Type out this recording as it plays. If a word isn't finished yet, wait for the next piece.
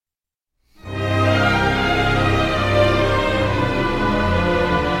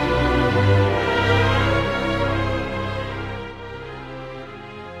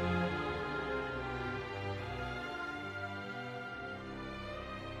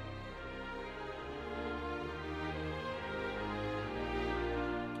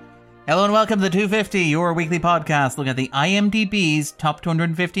Hello and welcome to the 250, your weekly podcast looking at the IMDb's top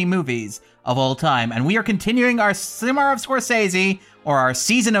 250 movies of all time. And we are continuing our Summer of Scorsese, or our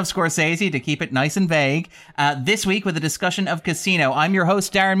season of Scorsese, to keep it nice and vague, this week with a discussion of Casino. I'm your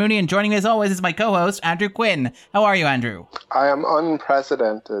host, Darren Mooney, and joining me as always is my co-host, Andrew Quinn. How are you, Andrew? I am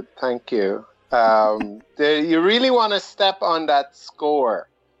unprecedented, thank you. You really want to step on that score.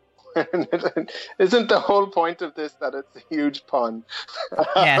 Isn't the whole point of this that it's a huge pun?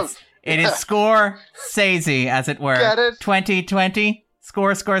 Yes. It is Scorsese, as it were. Get it? 2020,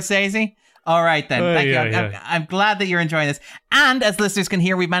 Scorsese. All right, then. Thank you. I'm glad that you're enjoying this. And as listeners can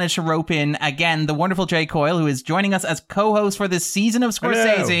hear, we've managed to rope in, again, the wonderful Jay Coyle, who is joining us as co-host for this season of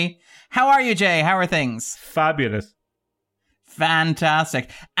Scorsese. Hello. How are you, Jay? How are things? Fabulous. Fantastic.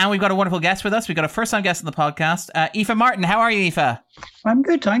 And we've got a wonderful guest with us. We've got a first-time guest on the podcast. Aoife Martin, how are you, Aoife? I'm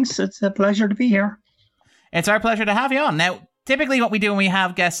good, thanks. It's a pleasure to be here. It's our pleasure to have you on. Now, typically what we do when we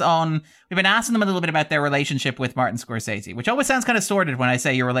have guests on, we've been asking them a little bit about their relationship with Martin Scorsese, which always sounds kind of sordid when I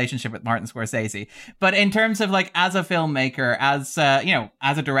say your relationship with Martin Scorsese. But in terms of like as a filmmaker, as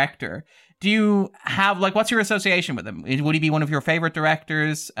as a director, do you have what's your association with him? Would he be one of your favorite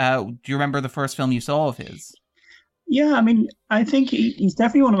directors? Do you remember the first film you saw of his? Yeah, I mean, I think he's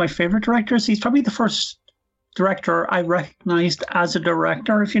definitely one of my favorite directors. He's probably the first director I recognized as a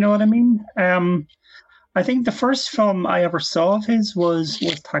director, if you know what I mean. I think the first film I ever saw of his was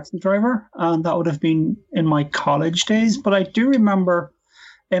Taxi Driver, and that would have been in my college days. But I do remember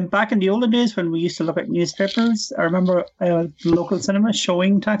back in the olden days when we used to look at newspapers, I remember the local cinema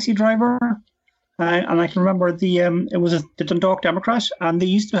showing Taxi Driver. And I can remember it was the Dundalk Democrat, and they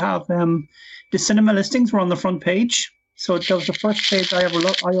used to have the cinema listings were on the front page. So that was the first page I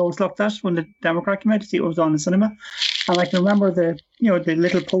always looked at when the Democrat came out to see what was on the cinema. And I can remember the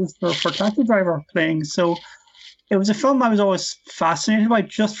little poster for Taxi Driver playing. So it was a film I was always fascinated by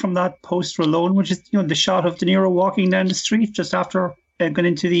just from that poster alone, which is the shot of De Niro walking down the street just after going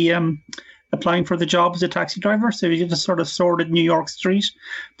into the applying for the job as a taxi driver. So you just sort of sordid New York street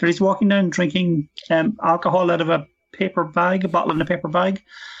that he's walking down drinking alcohol out of a bottle in a paper bag.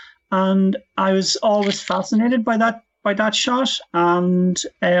 And I was always fascinated by that shot. And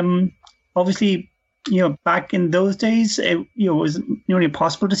obviously, back in those days, it was nearly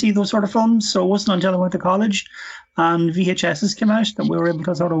impossible to see those sort of films. So it wasn't until I went to college and VHSs came out that we were able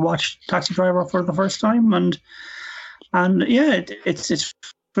to sort of watch Taxi Driver for the first time. And yeah, it's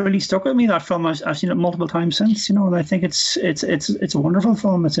really stuck with me, that film. I've seen it multiple times since, and I think it's a wonderful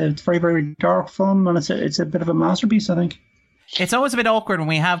film. It's a very, very dark film, and it's a bit of a masterpiece, I think. It's always a bit awkward when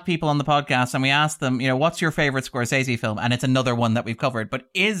we have people on the podcast and we ask them, what's your favorite Scorsese film? And it's another one that we've covered. But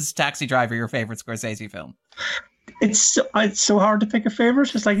is Taxi Driver your favorite Scorsese film? It's so hard to pick a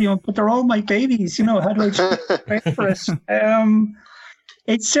favorite. It's like, but they're all my babies. How do I choose a favorite?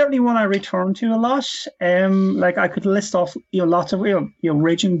 It's certainly one I return to a lot. Like I could list off, lots of,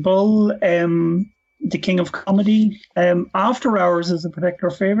 Raging Bull, The King of Comedy. After Hours is a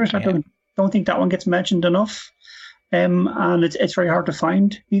particular favorite. Yeah. I don't think that one gets mentioned enough. And it's very hard to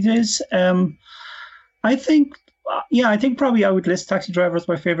find these days. I think probably I would list Taxi Driver as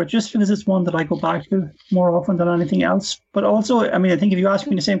my favorite, just because it's one that I go back to more often than anything else. But also, I mean, I think if you ask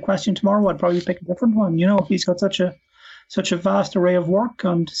me the same question tomorrow, I'd probably pick a different one. He's got such a vast array of work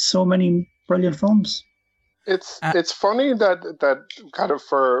and so many brilliant films. It's funny that kind of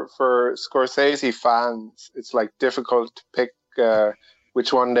for Scorsese fans, it's like difficult to pick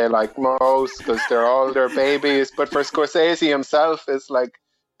which one they like most because they're all their babies. But for Scorsese himself, it's like,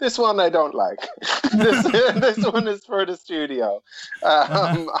 this one I don't like. this one is for the studio.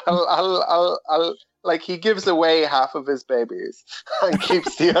 I'll like, he gives away half of his babies and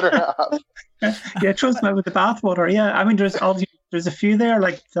keeps the other half. Yeah, trust me with the bathwater. Yeah, I mean, there's a few there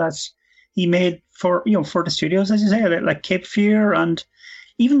like that he made for the studios, as you say, like Cape Fear and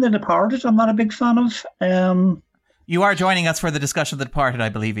even The Departed. I'm not a big fan of. You are joining us for the discussion of The Departed, I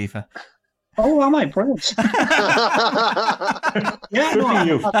believe, Aoife. Oh, am I? Brilliant. Yeah, no,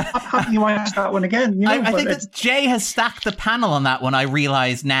 I'm happy you watch that one again. I think that Jay has stacked the panel on that one, I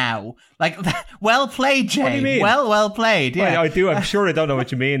realise now. Like, well played, Jay. What do you mean? Well played. Yeah. Well, I do. I'm sure I don't know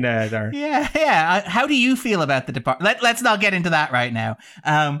what you mean, Darren. Yeah. How do you feel about The Departed? Let's not get into that right now.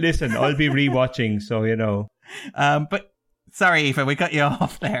 Listen, I'll be rewatching, so But sorry, Aoife, we cut you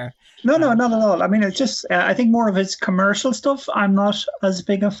off there. No, not at all. I mean, it's just, I think more of his commercial stuff, I'm not as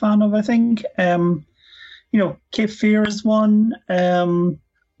big a fan of, I think. Cape Fear is one. The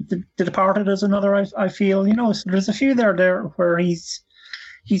Departed is another, I feel. So there's a few there where he's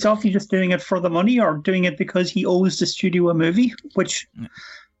obviously just doing it for the money or doing it because he owes the studio a movie, which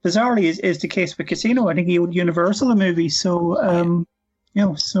bizarrely is the case with Casino. I think he owed Universal a movie. So,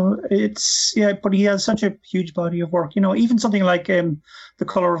 So it's, but he has such a huge body of work. Even something like The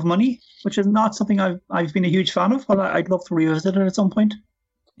Color of Money, which is not something I've been a huge fan of, but I'd love to revisit it at some point.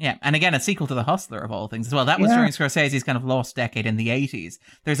 Yeah, and again, a sequel to The Hustler of all things as well. That was during Scorsese's kind of lost decade in the 80s.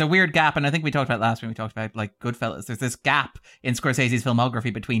 There's a weird gap, and I think we talked about last when we talked about like Goodfellas. There's this gap in Scorsese's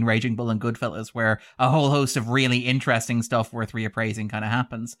filmography between Raging Bull and Goodfellas where a whole host of really interesting stuff worth reappraising kind of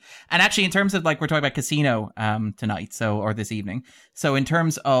happens. And actually, in terms of like, we're talking about Casino tonight, or this evening. So in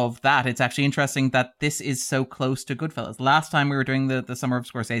terms of that, it's actually interesting that this is so close to Goodfellas. Last time we were doing the Summer of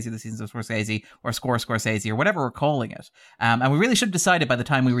Scorsese, the Seasons of Scorsese, or Score Scorsese, or whatever we're calling it. And we really should have decided by the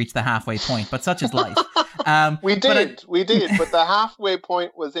time we reached the halfway point, but such is life. We did, but the halfway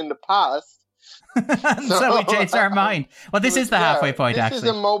point was in the past. So we changed our mind. Well, this is the halfway point, this actually. This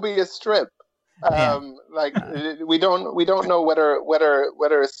is a Mobius strip. Like we don't know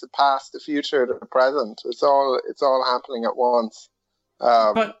whether it's the past, the future, the present. It's all happening at once.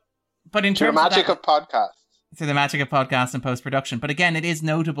 But in terms of the magic of podcasts. Through the magic of podcast and post-production. But again, it is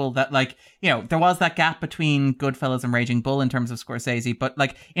notable that, like, there was that gap between Goodfellas and Raging Bull in terms of Scorsese. But,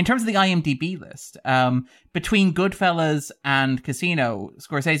 like, in terms of the IMDb list, between Goodfellas and Casino,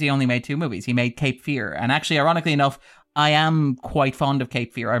 Scorsese only made 2 movies. He made Cape Fear. And actually, ironically enough, I am quite fond of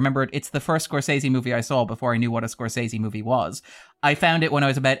Cape Fear. I remember it's the first Scorsese movie I saw before I knew what a Scorsese movie was. I found it when I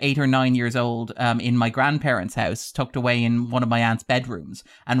was about 8 or 9 years old in my grandparents' house, tucked away in one of my aunt's bedrooms,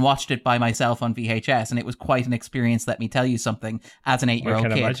 and watched it by myself on VHS. And it was quite an experience, let me tell you something, as an 8-year-old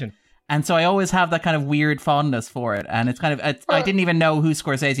kid. Imagine. And so I always have that kind of weird fondness for it. And it's kind of, I didn't even know who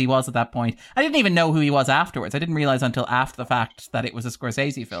Scorsese was at that point. I didn't even know who he was afterwards. I didn't realize until after the fact that it was a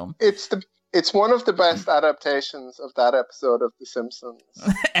Scorsese film. It's one of the best adaptations of that episode of The Simpsons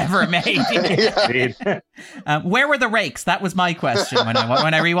ever made. Where were the rakes? That was my question when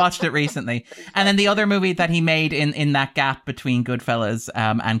I rewatched it recently. And then the other movie that he made in that gap between Goodfellas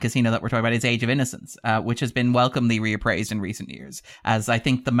and Casino that we're talking about is Age of Innocence, which has been welcomely reappraised in recent years as, I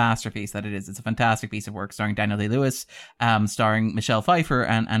think, the masterpiece that it is. It's a fantastic piece of work starring Daniel Day-Lewis, starring Michelle Pfeiffer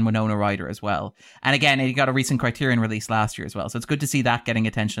and Winona Ryder as well. And again, it got a recent Criterion release last year as well. So it's good to see that getting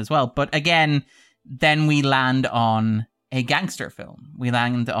attention as well. But again, then we land on a gangster film. We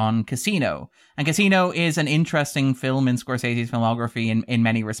land on Casino. And Casino is an interesting film in Scorsese's filmography in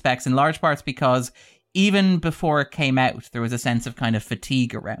many respects, in large parts because even before it came out, there was a sense of kind of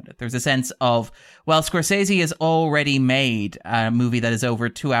fatigue around it. There's a sense of, well, Scorsese has already made a movie that is over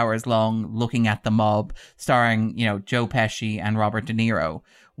 2 hours long, looking at the mob, starring, Joe Pesci and Robert De Niro.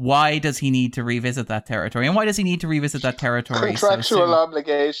 Why does he need to revisit that territory? And why does he need to revisit that territory? Contractual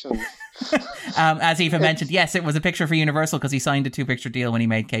obligations. As Aoife mentioned, yes, it was a picture for Universal because he signed a 2-picture deal when he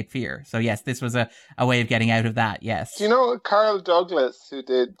made Cape Fear. So yes, this was a way of getting out of that, yes. Do you know Carl Douglas, who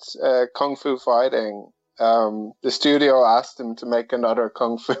did Kung Fu Fighting? The studio asked him to make another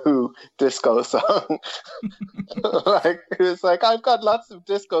Kung Fu disco song. He was like, I've got lots of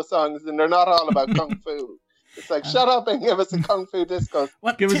disco songs and they're not all about Kung Fu. It's like, shut up and give us a Kung Fu disco.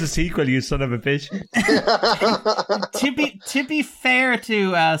 Give us a sequel, you son of a bitch. To be fair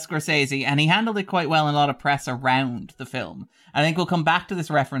to Scorsese, and he handled it quite well in a lot of press around the film. I think we'll come back to this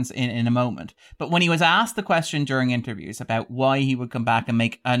reference in a moment. But when he was asked the question during interviews about why he would come back and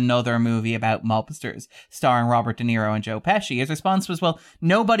make another movie about mobsters starring Robert De Niro and Joe Pesci, his response was, well,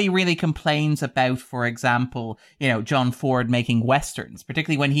 nobody really complains about, for example, John Ford making westerns,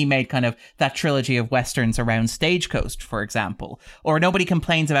 particularly when he made kind of that trilogy of westerns around Stagecoach, for example. Or nobody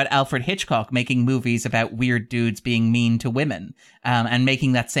complains about Alfred Hitchcock making movies about weird dudes being mean to women and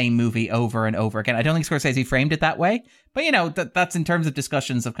making that same movie over and over again. I don't think Scorsese framed it that way. But, that's in terms of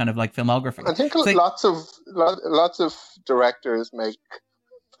discussions of kind of like filmography. I think lots of directors make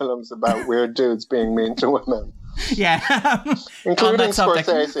films about weird dudes being mean to women. Yeah. Including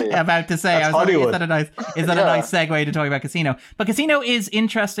Scorsese. About to say, I was wondering, is that a nice segue to talk about Casino? But Casino is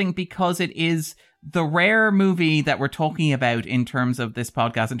interesting because it is the rare movie that we're talking about in terms of this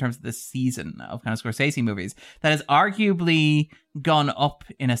podcast, in terms of this season of kind of Scorsese movies, that has arguably gone up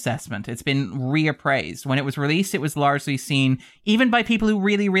in assessment. It's been reappraised. When it was released, it was largely seen, even by people who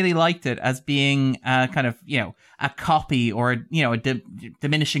really, really liked it, as being kind of, a copy or,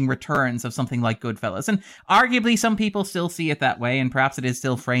 diminishing returns of something like Goodfellas. And arguably some people still see it that way, and perhaps it is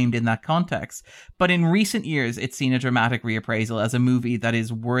still framed in that context. But in recent years, it's seen a dramatic reappraisal as a movie that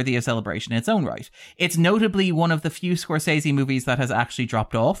is worthy of celebration in its own right. It's notably one of the few Scorsese movies that has actually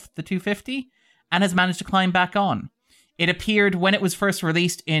dropped off the 250 and has managed to climb back on. It appeared when it was first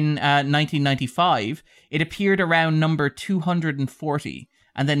released in 1995, it appeared around number 240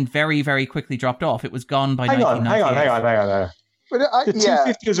 and then very, very quickly dropped off. It was gone by 1998. Hang on. But The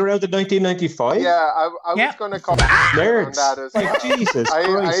 250 was around in 1995. Yeah, I was going to comment on that as well. Like, Jesus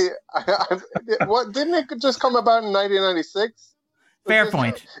Christ. What, didn't it just come about in 1996? Fair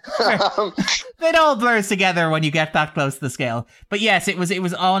point. It all blurs together when you get that close to the scale. But yes, it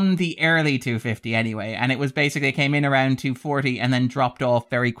was on the early 250 anyway, and it was basically, it came in around 240 and then dropped off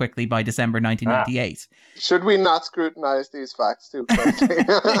very quickly by December 1998. Should we not scrutinize these facts too closely?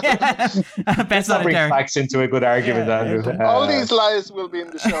 Best not bring facts into a good argument, Andrew. All these lies will be in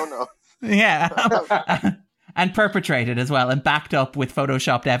the show notes. Yeah. And perpetrated as well, and backed up with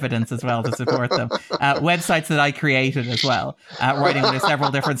photoshopped evidence as well to support them. Websites that I created as well, writing under several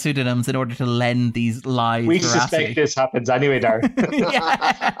different pseudonyms in order to lend these lies. We suspect this happens anyway, Darren.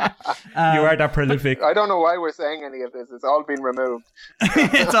 You are that prolific. I don't know why we're saying any of this. It's all been removed.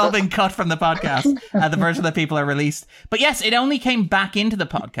 It's all been cut from the podcast. The version that people are released. But yes, it only came back into the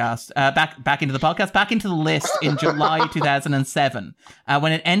podcast, back into the list in July 2007,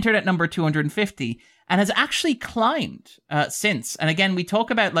 when it entered at number 250. And has actually climbed since. And again, we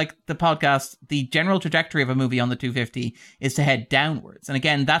talk about, like, the podcast, the general trajectory of a movie on the 250 is to head downwards. And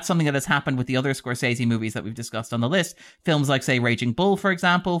again, that's something that has happened with the other Scorsese movies that we've discussed on the list. Films like, say, Raging Bull, for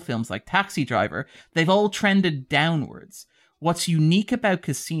example, films like Taxi Driver, they've all trended downwards. What's unique about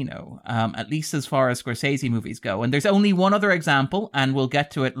Casino, at least as far as Scorsese movies go, and there's only one other example, and we'll get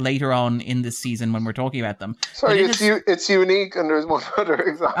to it later on in this season when we're talking about them. Sorry, it's unique, and there's one other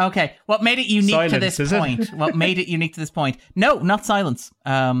example. Okay, what made it unique to this point? What made it unique to this point? No, not Silence.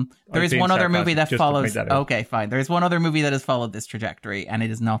 There is one other movie that follows. Okay, fine. There is one other movie that has followed this trajectory, and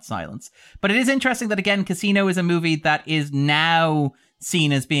it is not Silence. But it is interesting that, again, Casino is a movie that is now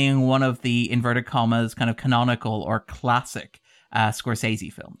seen as being one of the, inverted commas, kind of canonical or classic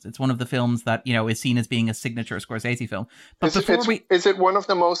Scorsese films. It's one of the films that, you know, is seen as being a signature Scorsese film. But is it one of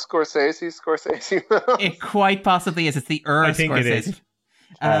the most Scorsese films? It quite possibly is. It's the I think Scorsese. It is.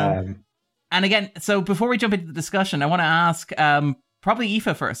 And again, so before we jump into the discussion, I want to ask probably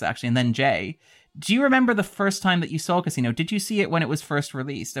Aoife first, actually, and then Jay. Do you remember the first time that you saw Casino? Did you see it when it was first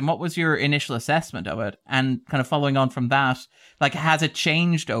released? And what was your initial assessment of it? And kind of following on from that, like, has it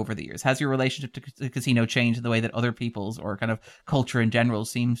changed over the years? Has your relationship to Casino changed in the way that other people's or kind of culture in general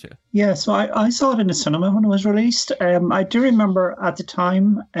seems to? Yeah, so I saw it in the cinema when it was released. I do remember at the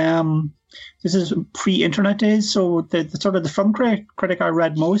time, this is pre-internet days, so the sort of the film critic I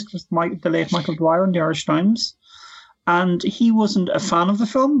read most was the late Michael Dwyer in the Irish Times. And he wasn't a fan of the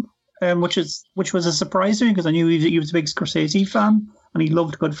film. Which was a surprise to me because I knew he was a big Scorsese fan and he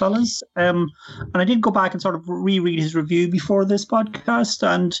loved Goodfellas. And I did go back and sort of reread his review before this podcast,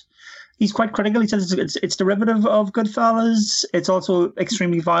 and he's quite critical. He says it's derivative of Goodfellas. It's also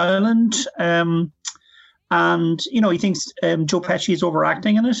extremely violent, and you know, he thinks Joe Pesci is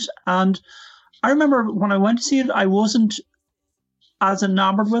overacting in it. And I remember when I went to see it, I wasn't as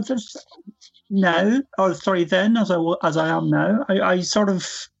enamored with it then as I am now.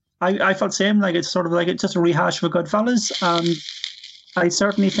 I felt same, like it's sort of like it's just a rehash of a Goodfellas, and I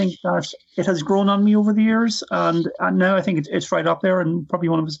certainly think that it has grown on me over the years, and now I think it's right up there and probably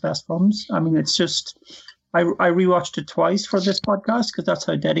one of his best films. I mean, it's just I rewatched it twice for this podcast because that's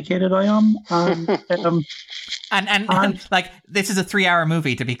how dedicated I am. And like, this is a 3-hour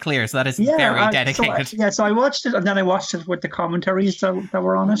movie, to be clear, so that is very dedicated. So I watched it, and then I watched it with the commentaries that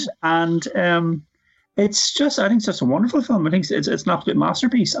were on it, and I think it's just a wonderful film. I think it's an absolute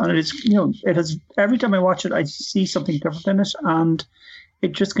masterpiece, and it has every time I watch it, I see something different in it, and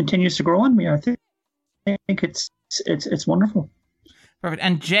it just continues to grow on me. I think it's wonderful. Perfect.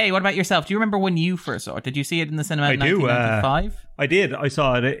 And Jay, what about yourself? Do you remember when you first saw it? Did you see it in the cinema in 1995? I did. I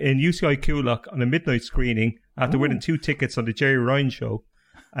saw it in UCI Coolock on a midnight screening after winning 2 tickets on the Jerry Ryan show.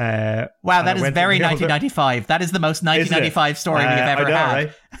 Wow, that is very 1995. That is the most 1995 story we have ever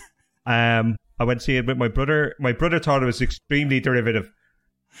had. Right? I went to see it with my brother. My brother thought it was extremely derivative.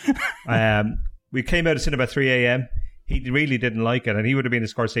 We came out of cinema at 3 a.m. He really didn't like it, and he would have been a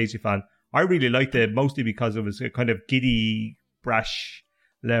Scorsese fan. I really liked it, mostly because it was a kind of giddy, brash,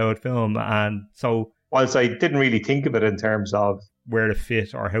 loud film. And so, whilst I didn't really think of it in terms of where it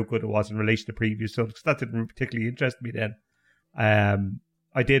fit or how good it was in relation to previous films, because that didn't particularly interest me then,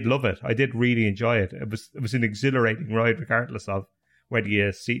 I did love it. I did really enjoy it. It was an exhilarating ride, regardless of whether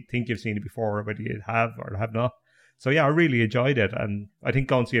you think you've seen it before or whether you have or have not. So yeah, I really enjoyed it, and I think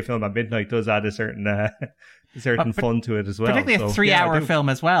going to see a film at midnight does add a certain fun to it as well. Particularly a 3-hour film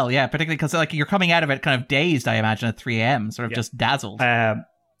as well, yeah. Particularly because like you're coming out of it kind of dazed, I imagine, at 3 a.m, sort of just dazzled.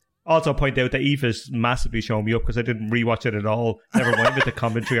 Also point out that Aoife's massively showing me up because I didn't rewatch it at all. Never mind with the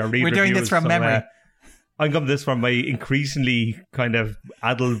commentary or read We're doing this from memory. I'm coming this from my increasingly kind of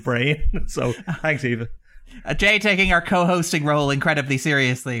addled brain. So thanks, Aoife. Jay taking our co-hosting role incredibly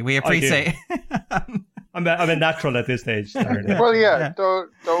seriously. We appreciate. I'm a natural at this stage. Well, yeah.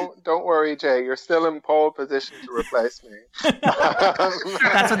 Don't worry, Jay. You're still in pole position to replace me.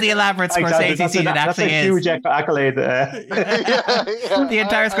 That's what the elaborate Scorsese season actually is. That's a huge accolade. The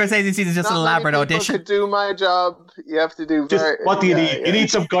entire Scorsese season is just an elaborate audition. To do my job, you have to do. What do you need? You need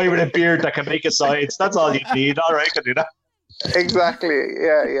some guy with a beard that can make a science. That's all you need. All right, I can do that. Exactly.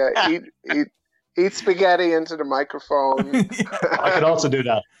 Yeah. Eat spaghetti into the microphone. I can also do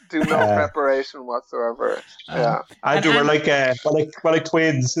that. Do no preparation whatsoever. Yeah, Andrew, we're like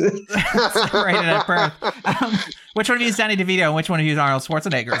twins. Separated at birth. Which one of you is Danny DeVito and which one of you is Arnold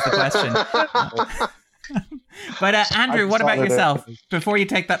Schwarzenegger is the question. But Andrew, what about yourself? Before you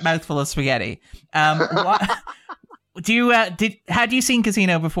take that mouthful of spaghetti, had you seen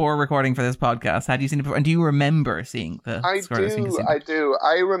Casino before recording for this podcast? Had you seen it before? And do you remember seeing the Casino? I do.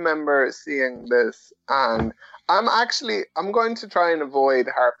 I remember seeing this, and I'm going to try and avoid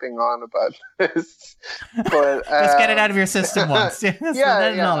harping on about this. But just get it out of your system once.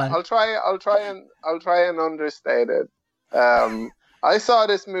 I'll try and understate it. I saw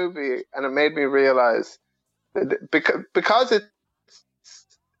this movie, and it made me realize that because it's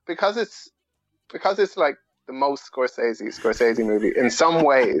like the most Scorsese movie. In some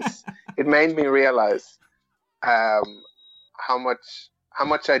ways, it made me realize how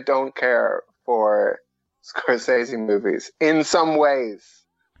much I don't care for Scorsese movies. In some ways,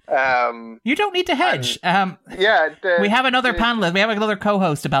 you don't need to hedge. We have another panelist. We have another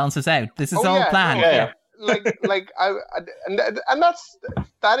co-host to balance us out. This is all planned. Yeah. That's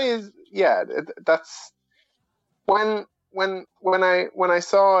when I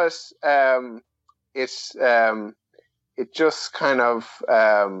saw it. It just kind of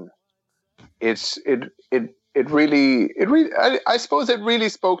it really I suppose it really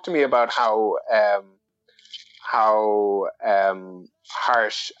spoke to me about how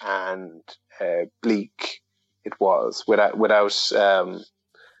harsh and bleak it was without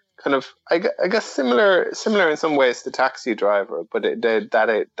kind of I guess similar in some ways to Taxi Driver, but it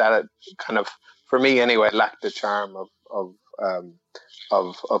kind of, for me anyway, lacked the charm of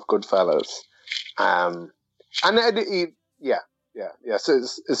Goodfellas. So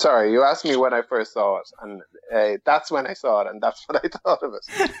sorry, you asked me when I first saw it, and that's when I saw it, and that's what I thought of it.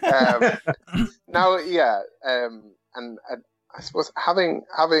 And I suppose having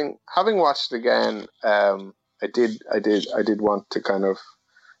watched it again, I did want to kind of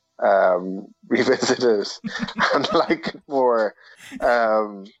revisit it and like it more.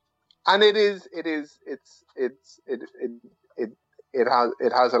 And it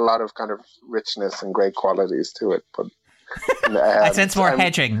has a lot of kind of richness and great qualities to it, but I sense more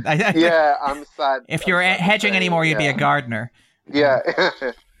hedging. I'm sad. If you're hedging anymore, you'd be a gardener. Yeah.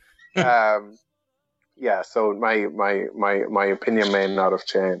 So my opinion may not have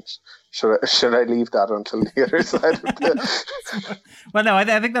changed. Should I leave that until the other side of the... Well, no,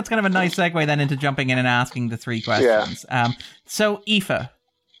 I think that's kind of a nice segue then into jumping in and asking the three questions. So Aoife,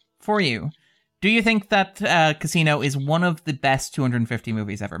 for you, do you think that Casino is one of the best 250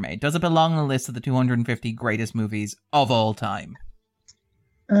 movies ever made? Does it belong on the list of the 250 greatest movies of all time?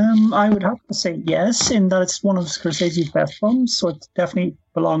 I would have to say yes, in that it's one of Scorsese's best films, so it definitely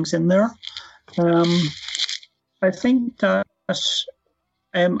belongs in there. I think that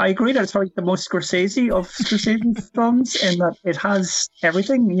I agree that it's probably the most Scorsese of Scorsese's films, in that it has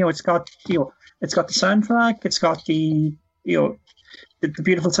everything. It's got the soundtrack, it's got the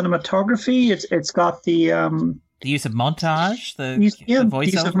beautiful cinematography. It's got the use of montage, the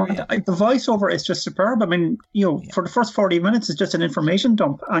voiceover. The voiceover is just superb. I mean, for the first 40 minutes, it's just an information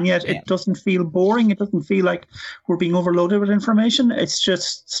dump, and yet it doesn't feel boring. It doesn't feel like we're being overloaded with information. It's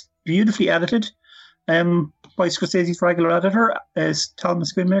just beautifully edited by Scorsese's regular editor, is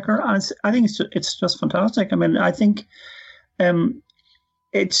Thomas Schoonmaker, and I think it's just fantastic. I mean, I think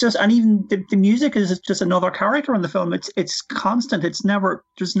it's just, and even the music is just another character in the film. It's constant. There's never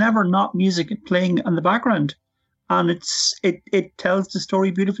not music playing in the background, and it tells the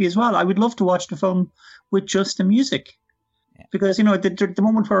story beautifully as well. I would love to watch the film with just the music, because the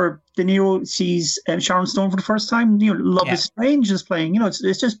moment where De Niro sees Sharon Stone for the first time, Love is Strange is playing.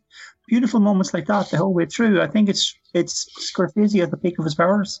 It's just beautiful moments like that the whole way through. I think it's Scorsese at the peak of his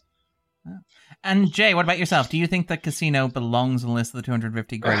powers. And Jay, what about yourself? Do you think that Casino belongs on the list of the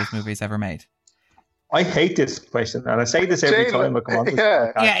 250 greatest movies ever made? I hate this question, and I say this every time I come on this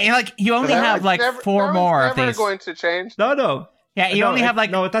podcast. You only have four more of these. Never going to change. No. Yeah, you only have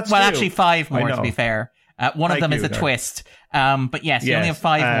actually five more, to be fair. One of them is a twist. But yes, you only have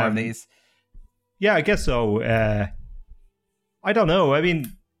five more of these. Yeah, I guess so. I don't know. I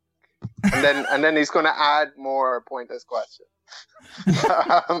mean, and then he's going to add more pointless questions.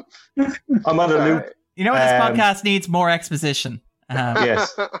 I'm on a loop. You know what? This podcast needs more exposition.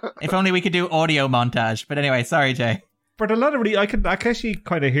 Yes. If only we could do audio montage. But anyway, sorry, Jay. But a lot of I can actually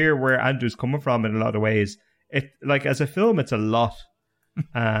kind of hear where Andrew's coming from in a lot of ways. It like as a film, it's a lot,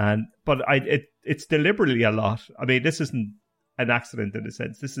 but it's deliberately a lot. I mean, this isn't an accident in a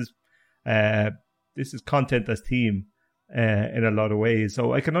sense. This is content as theme in a lot of ways.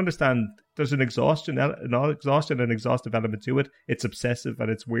 So I can understand there's an exhaustive element to it. It's obsessive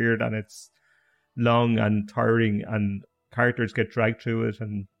and it's weird and it's long and tiring and characters get dragged through it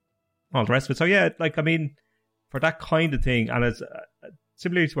and all the rest of it. So yeah, like I mean, for that kind of thing, and as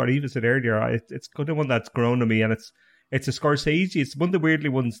similar to what Eva said earlier, it's kind of one that's grown on me, and it's a Scorsese. It's one of the weirdly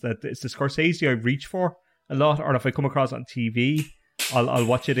ones that it's the Scorsese I reach for a lot, or if I come across it on TV, I'll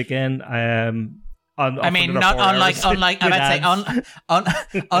watch it again. Unlike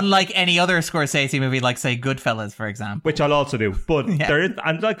any other Scorsese movie, like say Goodfellas, for example, which I'll also do. But there is,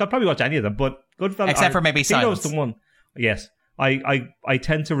 and like I'll probably watch any of them. But Goodfellas, except for maybe Silence, the one. Yes, I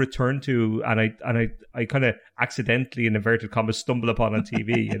tend to return to, and I kind of accidentally, in inverted commas, stumble upon on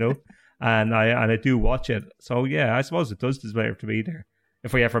TV, you know, and I do watch it. So yeah, I suppose it does deserve to be there.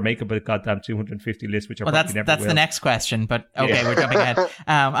 If we ever make up a goddamn 250 list, which I probably never will. That's the next question, but okay, We're jumping ahead.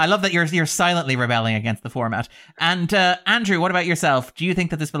 I love that you're silently rebelling against the format. And Andrew, what about yourself? Do you think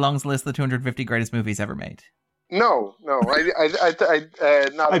that this belongs on the list of the 250 greatest movies ever made? No,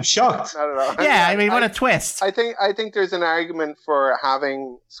 I'm shocked. Not at all. Yeah, I mean, what a twist. I think there's an argument for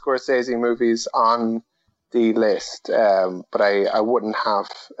having Scorsese movies on the list, but I wouldn't have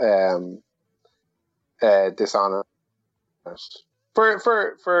dishonor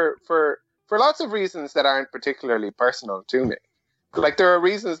for lots of reasons that aren't particularly personal to me. Like there are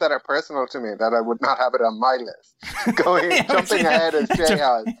reasons that are personal to me that I would not have it on my list. Jumping ahead as Jay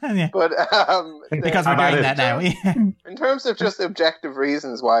has, but because we're doing that now. In terms of just objective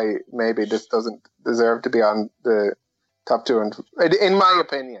reasons why maybe this doesn't deserve to be on the top 200, in my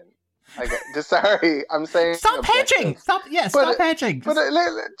opinion. Sorry, I'm saying stop hedging. Stop hedging. But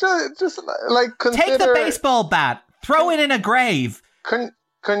just like consider, take the baseball bat, throw it in a grave,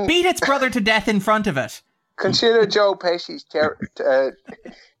 beat its brother to death in front of it. Consider Joe Pesci's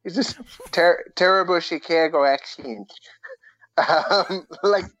terrible Chicago accent,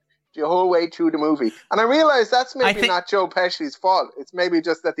 like the whole way through the movie. And I realize that's maybe not Joe Pesci's fault. It's maybe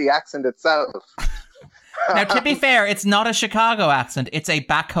just that the accent itself. Now, to be fair, it's not a Chicago accent. It's a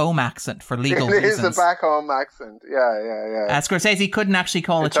back home accent for legal reasons. It is a back home accent. Yeah. Scorsese couldn't actually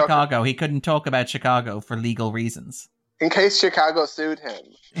call it Chicago. He couldn't talk about Chicago for legal reasons. In case Chicago sued him.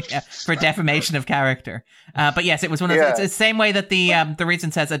 Yeah, for defamation of character. But yes, it was one of it's the same way that the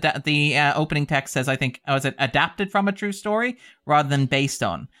reason says the opening text says, I think, was it adapted from a true story rather than based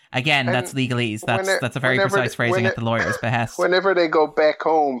on? Again, that's legalese. That's a very precise phrasing at the lawyer's behest. Whenever they go back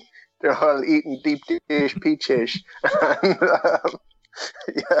home, they're all eating deep dish peaches. And,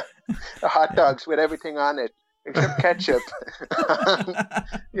 hot dogs with everything on it. Except ketchup.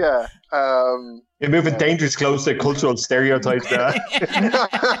 You're moving dangerous close to cultural stereotypes there.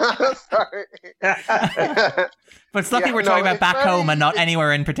 Sorry. But it's lucky we're talking about back home and not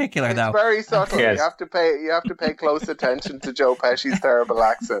anywhere in particular, though. It's very subtle. Yes. You have to pay close attention to Joe Pesci's terrible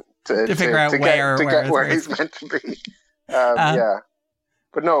accent to figure out where he's meant to be.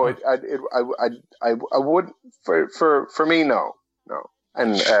 But no, I would for me no.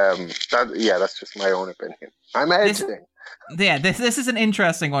 And that's just my own opinion. I'm editing. This is an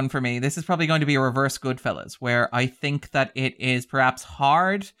interesting one for me. This is probably going to be a reverse Goodfellas, where I think that it is perhaps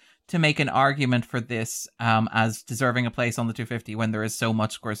hard to make an argument for this as deserving a place on the 250 when there is so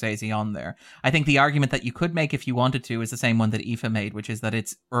much Scorsese on there. I think the argument that you could make if you wanted to is the same one that Aoife made, which is that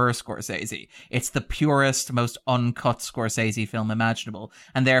it's Scorsese. It's the purest, most uncut Scorsese film imaginable.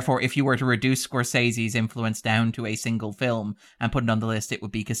 And therefore, if you were to reduce Scorsese's influence down to a single film and put it on the list, it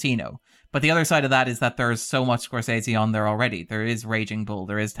would be Casino. But the other side of that is that there's so much Scorsese on there already. There is Raging Bull,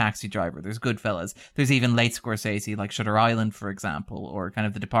 there is Taxi Driver, there's Goodfellas, there's even late Scorsese like Shutter Island, for example, or kind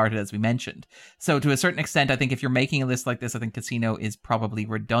of The Departed, as we mentioned. So to a certain extent, I think if you're making a list like this, I think Casino is probably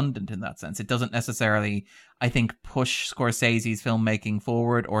redundant in that sense. It doesn't necessarily, I think, push Scorsese's filmmaking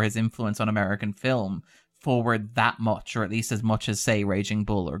forward or his influence on American film forward that much, or at least as much as, say, Raging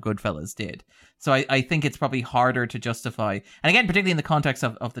Bull or Goodfellas did. So I think it's probably harder to justify. And again, particularly in the context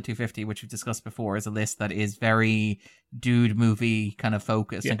of the 250, which we've discussed before, is a list that is very dude movie kind of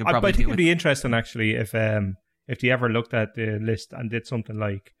focused. And could probably I think it'd be interesting, actually, if you ever looked at the list and did something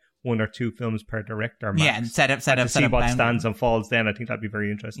like one or two films per director. Max. Yeah, and set up see what boundaries. stands and falls. Then I think that'd be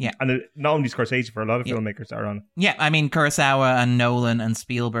very interesting. Yeah, and not only Scorsese, for a lot of filmmakers are on it. Yeah, I mean Kurosawa and Nolan and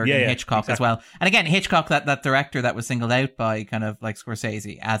Spielberg and Hitchcock as well. And again, Hitchcock, that director that was singled out by kind of like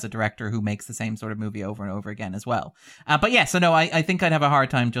Scorsese as a director who makes the same sort of movie over and over again as well. But yeah, so no, I think I'd have a hard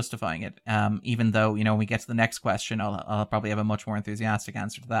time justifying it. Even though, when we get to the next question, I'll probably have a much more enthusiastic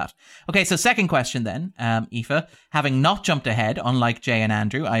answer to that. Okay, so second question then, Aoife, having not jumped ahead, unlike Jay and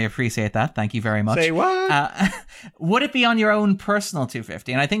Andrew, I appreciate that. Thank you very much. Say what? Would it be on your own personal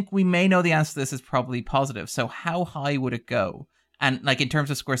 250? And I think we may know the answer to this is probably positive. So how high would it go? And like in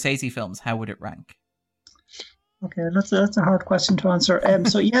terms of Scorsese films, how would it rank? Okay, that's a hard question to answer.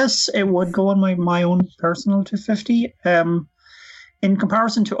 So yes, it would go on my own personal 250. In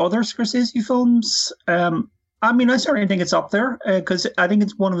comparison to other Scorsese films, I mean, I certainly think it's up there because I think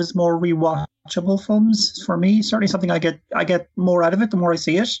it's one of his more rewatchable films for me. Certainly something I get more out of it the more I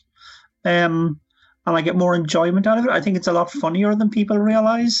see it, and I get more enjoyment out of it. I think it's a lot funnier than people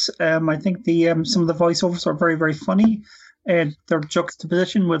realize. I think some of the voiceovers are very, very funny. Their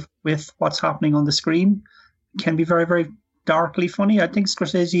juxtaposition with what's happening on the screen can be very, very darkly funny. I think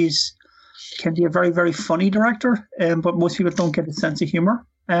Scorsese can be a very, very funny director, but most people don't get a sense of humor.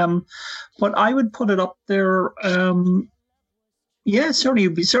 But I would put it up there.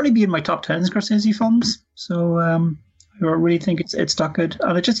 Certainly be in my top 10 Scorsese films. So I really think it's that good,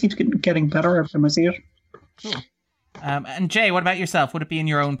 and it just keeps getting better every time I see it. Cool. And Jay, what about yourself? Would it be in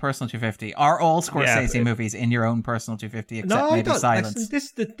your own personal 250? Are all Scorsese movies in your own personal 250 except maybe Silence?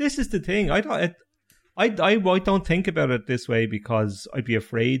 This is the thing. I don't think about it this way because I'd be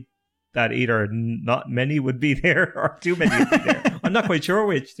afraid that either not many would be there or too many would be there. I'm not quite sure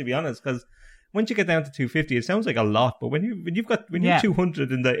which, to be honest, because once you get down to 250, it sounds like a lot. But when you're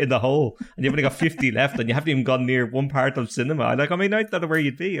 200 in the hole and you've only got 50 left and you haven't even gone near one part of cinema, I don't know where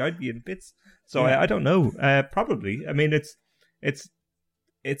you'd be. I'd be in bits. So I don't know. Probably. I mean, it's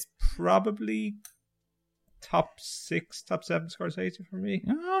probably top 6, top 7 Scorsese for me.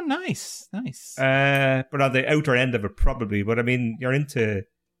 Oh, nice. But on the outer end of it, probably. But I mean, you're into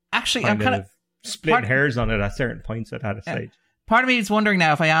actually, I'm kind of splitting hairs on it at certain points at a stage. Part of me is wondering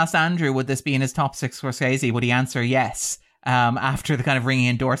now, if I asked Andrew, would this be in his top 6 Scorsese, would he answer yes? After the kind of ringing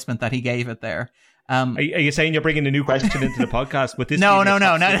endorsement that he gave it there. Are you saying you're bringing a new question into the podcast? With this no. Let's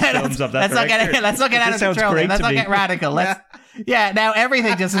not get out of control. Let's not get radical. Now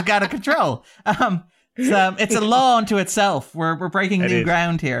everything just has got out of control. It's a law unto itself. We're breaking new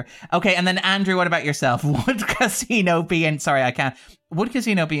ground here. Okay, and then Andrew, what about yourself? Would Casino be in? Sorry, I can't. Would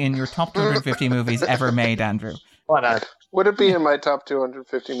Casino be in your top 250 movies ever made, Andrew? Why not? Would it be in my top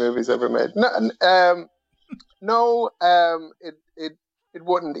 250 movies ever made? No, it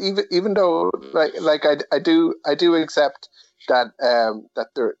wouldn't. Even though like I do accept that that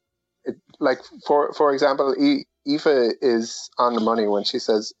there, like for example, Aoife is on the money when she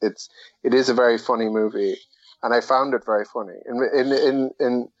says it is a very funny movie, and I found it very funny.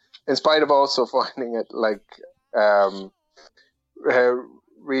 In spite of also finding it like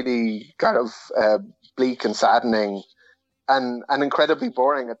really kind of bleak and saddening. And incredibly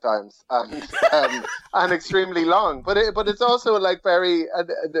boring at times, and extremely long. But it's also like very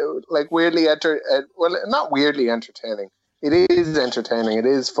like weirdly not weirdly entertaining. It is entertaining. It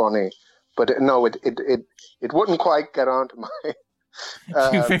is funny. But it wouldn't quite get onto my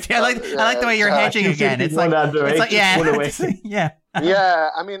 250. I like the way you're hedging again. It's like yeah.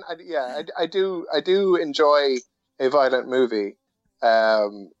 I mean, I do enjoy a violent movie.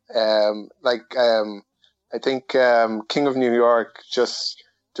 I think King of New York just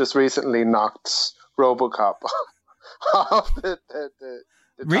recently knocked RoboCop off the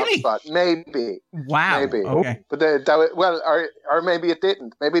really? top spot. Maybe. Wow. Maybe. Okay. But or maybe it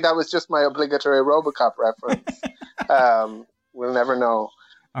didn't. Maybe that was just my obligatory RoboCop reference. We'll never know.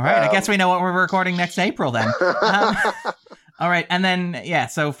 All right. I guess we know what we're recording next April then. All right. And then,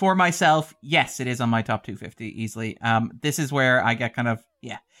 so for myself, yes, it is on my top 250 easily. This is where I get kind of,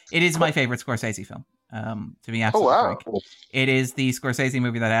 it is my favorite Scorsese film. To be absolutely frank, it is the Scorsese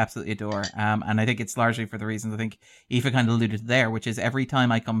movie that I absolutely adore, and I think it's largely for the reasons I think Aoife kind of alluded to there, which is every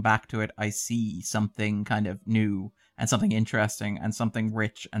time I come back to it, I see something kind of new and something interesting and something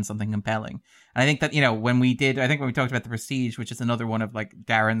rich and something compelling. And I think that, when we talked about The Prestige, which is another one of like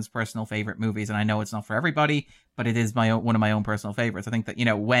Darren's personal favorite movies, and I know it's not for everybody, but it is one of my own personal favorites. I think that,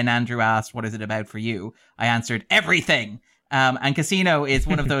 when Andrew asked, what is it about for you? I answered everything. And Casino is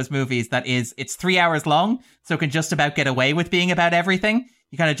one of those movies that it's 3 hours long, so it can just about get away with being about everything.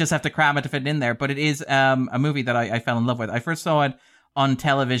 You kind of just have to cram it to fit in there. But it is a movie that I fell in love with. I first saw it on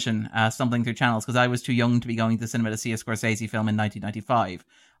television, stumbling through channels, because I was too young to be going to cinema to see a Scorsese film in 1995.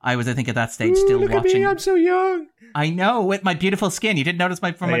 I was, I think, at that stage still look watching. At me, I'm so young. I know, with my beautiful skin. You didn't notice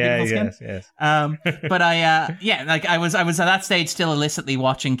my beautiful skin? Yes. But I was at that stage still illicitly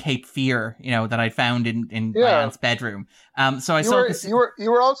watching Cape Fear, that I'd found in my aunt's bedroom. So I saw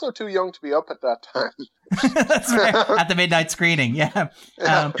you were also too young to be up at that time. That's right, at the midnight screening, yeah.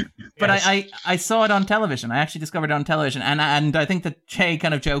 But I saw it on television. I actually discovered it on television, and I think that Che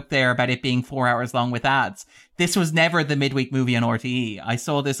kind of joked there about it being 4 hours long with ads. This was never the midweek movie on RTE. I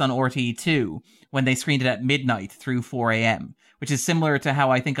saw this on RTE2 when they screened it at midnight through 4 a.m., which is similar to how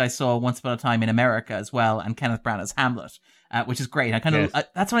I think I saw Once Upon a Time in America as well, and Kenneth Branagh's Hamlet. Which is great. I kind of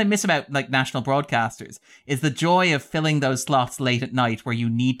that's what I miss about like national broadcasters is the joy of filling those slots late at night where you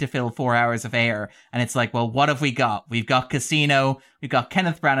need to fill 4 hours of air, and it's like, well, what have we got? We've got Casino, we've got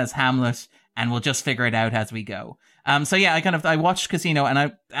Kenneth Branagh's Hamlet, and we'll just figure it out as we go. So yeah, I watched Casino, and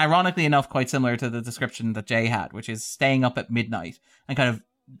I, ironically enough, quite similar to the description that Jay had, which is staying up at midnight and kind of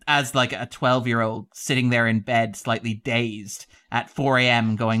as like a 12-year-old sitting there in bed, slightly dazed at 4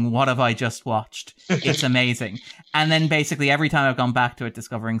 a.m. going, what have I just watched? It's amazing. And then basically every time I've gone back to it,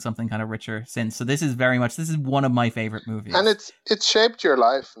 discovering something kind of richer since. So this is one of my favorite movies. And it's shaped your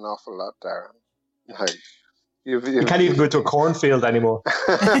life an awful lot, Darren. Like, you can't even go to a cornfield anymore.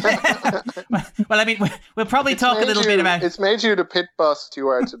 Well, I mean, we'll probably talk a little bit about... It's made you the pit boss you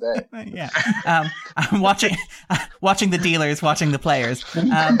are today. Yeah. I'm watching the dealers, watching the players.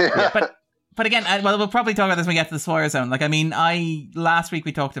 But again, we'll probably talk about this when we get to the spoiler zone. Like, I mean, last week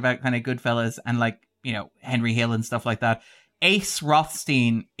we talked about kind of Goodfellas and like, Henry Hill and stuff like that. Ace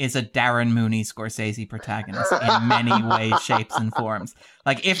Rothstein is a Darren Mooney Scorsese protagonist in many ways, shapes, and forms.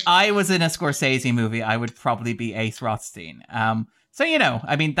 Like, if I was in a Scorsese movie, I would probably be Ace Rothstein. So,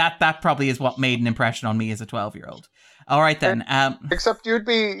 I mean, that probably is what made an impression on me as a 12-year-old. All right, then. Except you'd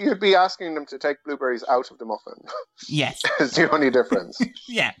be asking them to take blueberries out of the muffin. Yes. It's the only difference.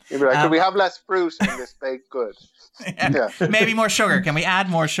 Yeah. You'd be like, could we have less fruit in this baked good? Yeah. Maybe more sugar. Can we add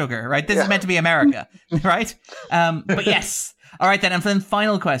more sugar? Right? This is meant to be America, right? But yes. All right, then. And then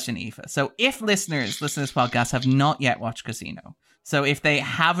final question, Aoife. So if listeners to this podcast have not yet watched Casino, so if they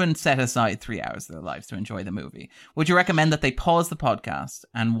haven't set aside 3 hours of their lives to enjoy the movie, would you recommend that they pause the podcast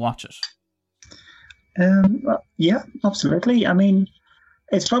and watch it? Yeah, absolutely. I mean,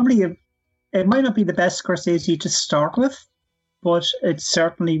 it's probably it might not be the best Scorsese to start with, but it's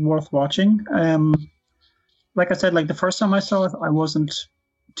certainly worth watching. Like I said, like the first time I saw it, I wasn't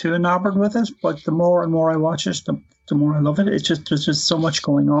too enamored with it, but the more and more I watch it, the more I love it. It's just there's just so much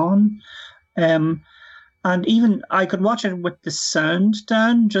going on. And even I could watch it with the sound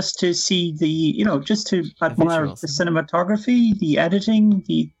down just to see just to admire the cinematography, the editing,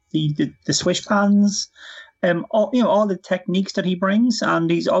 the swish pans, all the techniques that he brings,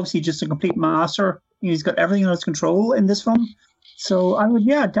 and he's obviously just a complete master. He's got everything under his control in this film. So I would,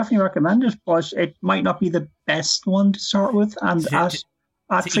 definitely recommend it, but it might not be the best one to start with. And at 3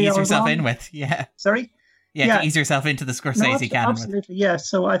 ease hours yourself long, in with, yeah. Sorry? Yeah, to ease yourself into the Scorsese canon. Absolutely, yeah.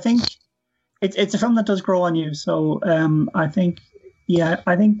 So I think it's a film that does grow on you. So I think,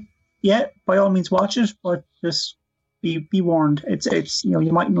 by all means watch it, but just be warned. It's you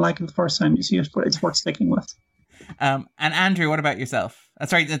mightn't like it the first time you see it, but it's worth sticking with. And Andrew, what about yourself?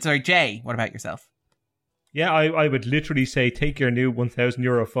 Sorry, Jay, what about yourself? Yeah, I would literally say take your new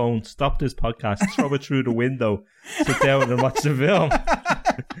 €1,000 phone, stop this podcast, throw it through the window, sit down and watch the film.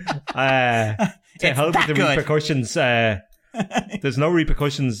 To help with the repercussions. There's no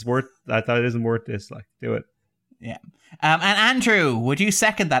repercussions worth that isn't worth this. Like, do it. Yeah. And Andrew, would you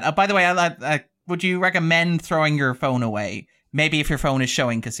second that? By the way, would you recommend throwing your phone away? Maybe if your phone is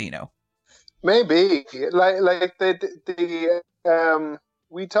showing Casino. Maybe like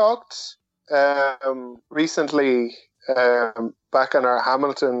we talked recently back on our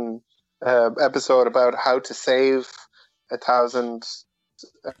Hamilton episode about how to save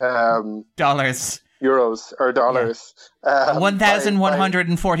 $1,000 euros or dollars.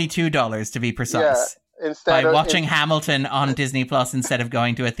 $1,142 to be precise. Yeah, instead by watching Hamilton on Disney Plus instead of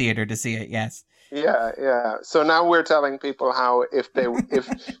going to a theater to see it. Yes. Yeah. So now we're telling people how if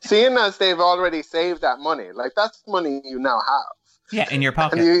seeing as they've already saved that money, like that's money you now have. Yeah, in your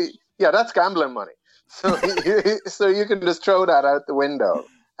pocket. That's gambling money. So you can just throw that out the window.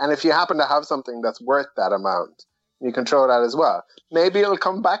 And if you happen to have something that's worth that amount, you can throw that as well. Maybe it'll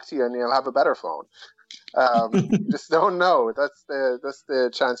come back to you and you'll have a better phone. Just don't know. That's the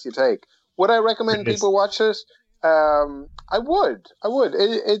chance you take. Would I recommend people watch it? I would.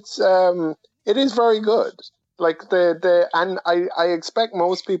 It is very good. Like and I expect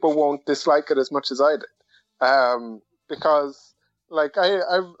most people won't dislike it as much as I did, because Like I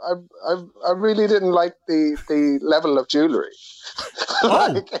really didn't like the level of jewelry,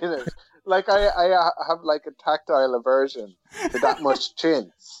 like in it. Like I have like a tactile aversion to that much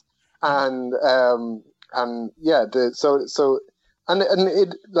chintz, and yeah, and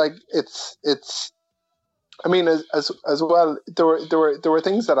it like it's. I mean, as well, there were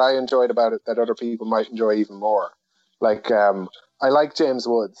things that I enjoyed about it that other people might enjoy even more. Like I like James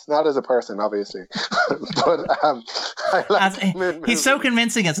Woods, not as a person, obviously, but I like he's so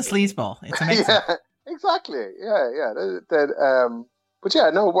convincing as a sleazeball. It's amazing. Yeah, exactly. Yeah. But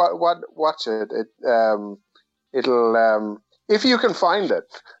yeah, no. Watch it. It'll if you can find it.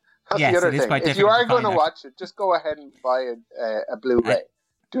 That's the other thing. If you are going to watch it, just go ahead and buy a Blu-ray.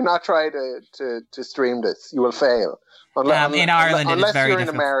 Do not try to stream this. You will fail. In Ireland, unless it's very you're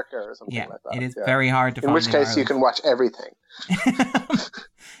difficult. in America or something like that. It is very hard to find. In which case, you can watch everything.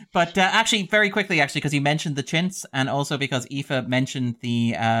 But actually, very quickly, because you mentioned the chintz, and also because Aoife mentioned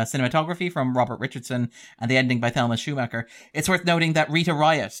the cinematography from Robert Richardson and the ending by Thelma Schumacher, it's worth noting that Rita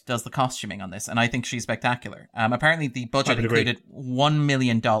Riot does the costuming on this, and I think she's spectacular. Apparently, the budget included $1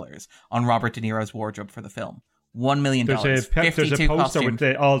 million on Robert De Niro's wardrobe for the film. $1 million. There's a poster costumes.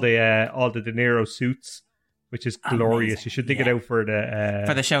 with all the De Niro suits, which is glorious. Amazing. You should dig it out for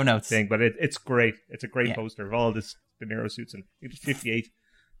the show notes thing. But it's great. It's a great poster of all this De Niro suits, and it's 58.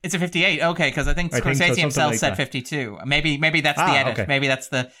 It's a 58. Okay, because I think Scorsese himself said 52. Maybe that's the edit. Okay. Maybe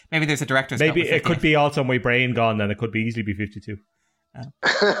there's a director's cut. Maybe it could be also my brain gone, and it could be easily be 52.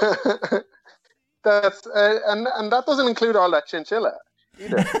 That's and that doesn't include all that chinchilla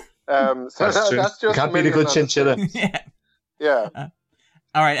either. So that's just can't be the good chinchilla. Yeah.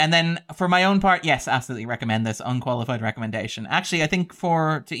 All right, and then for my own part, yes, absolutely recommend this. Unqualified recommendation. Actually, I think to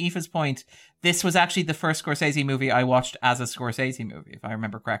Aoife's point, this was actually the first Scorsese movie I watched as a Scorsese movie, if I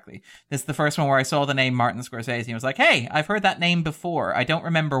remember correctly. This is the first one where I saw the name Martin Scorsese and was like, hey, I've heard that name before. I don't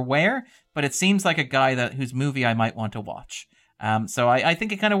remember where, but it seems like a guy whose movie I might want to watch. So I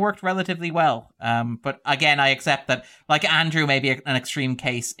think it kind of worked relatively well. But again, I accept that, like Andrew may be an extreme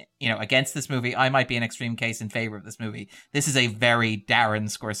case, against this movie. I might be an extreme case in favor of this movie. This is a very Darren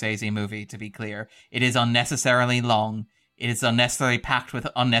Scorsese movie, to be clear. It is unnecessarily long. It is unnecessarily packed with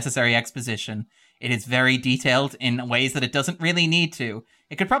unnecessary exposition. It is very detailed in ways that it doesn't really need to.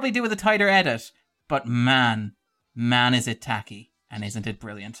 It could probably do with a tighter edit, but man, is it tacky, and isn't it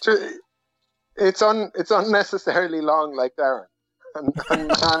brilliant? It's unnecessarily long, like Darren.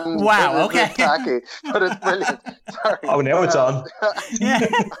 And wow, okay. Tacky, but it's brilliant. Sorry. Oh, now it's on.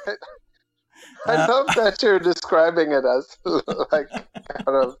 I love that you're describing it as like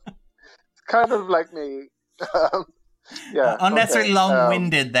kind of like me. Unnecessarily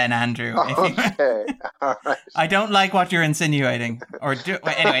long-winded, then, Andrew. Okay, all right. I don't like what you're insinuating.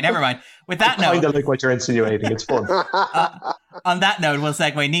 Anyway, never mind. With that note, I kind of like what you're insinuating. It's fun. On that note, we'll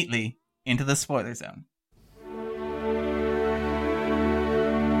segue neatly into the spoiler zone.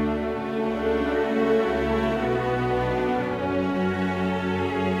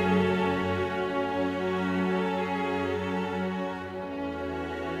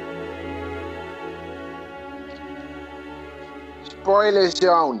 Spoiler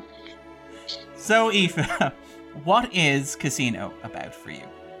zone. So, Aoife, what is Casino about for you?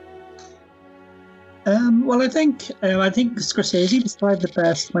 Well, I think Scorsese described it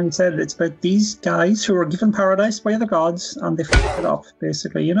best when he said it's about these guys who were given paradise by the gods and they fucked it up,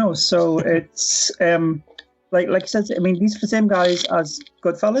 basically. So it's like he says. I mean, these are the same guys as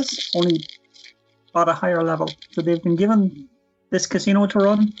Goodfellas, only at a higher level. So they've been given this casino to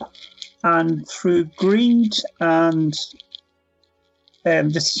run, and through greed and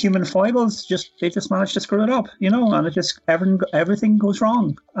just human foibles, they just managed to screw it up, and it just everything goes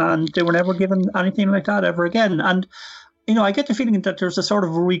wrong, and they were never given anything like that ever again. And I get the feeling that there's a sort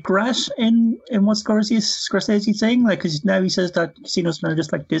of regret in what Scorsese's saying, like, because now he says that casinos are now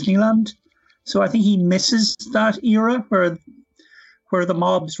just like Disneyland. So I think he misses that era where the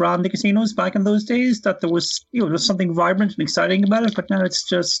mobs ran the casinos back in those days. That there was there's something vibrant and exciting about it, but now it's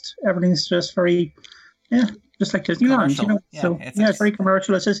just everything's just very just like Disneyland, it's very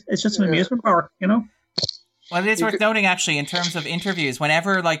commercial. It's just an amusement park, Well, it is worth noting, actually, in terms of interviews,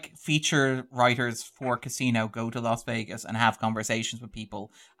 whenever feature writers for Casino go to Las Vegas and have conversations with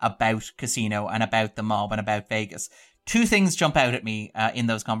people about Casino and about the mob and about Vegas, two things jump out at me in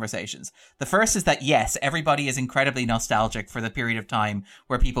those conversations. The first is that, yes, everybody is incredibly nostalgic for the period of time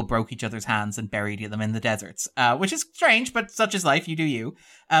where people broke each other's hands and buried them in the deserts, which is strange, but such is life. You do you.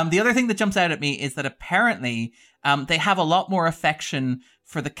 The other thing that jumps out at me is that apparently they have a lot more affection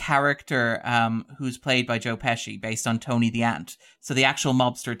for the character who's played by Joe Pesci, based on Tony the Ant. So the actual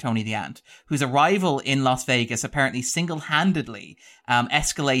mobster Tony the Ant, whose arrival in Las Vegas apparently single-handedly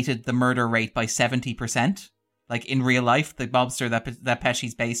escalated the murder rate by 70%. Like in real life, the mobster that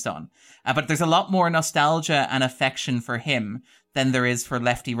Pesci's based on. But there's a lot more nostalgia and affection for him than there is for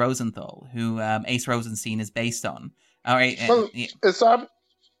Lefty Rosenthal, who Ace Rosenstein is based on. All right, well, yeah. Is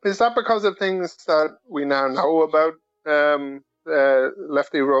that because of things that we now know about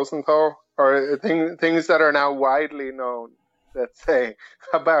Lefty Rosenthal, or things that are now widely known, let's say,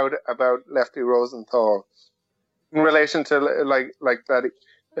 about Lefty Rosenthal in relation to like that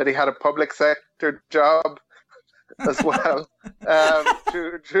he had a public sector job as well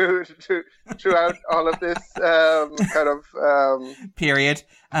throughout all of this kind of period.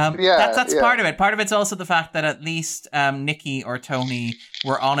 That's part of it. Part of it's also the fact that at least Nicky or Tony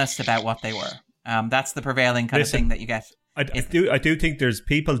were honest about what they were. That's the prevailing kind of thing that you get. I do think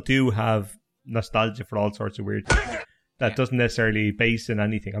people do have nostalgia for all sorts of weird things. That doesn't necessarily base in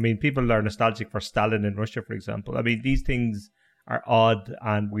anything. I mean, people are nostalgic for Stalin in Russia, for example. I mean, these things are odd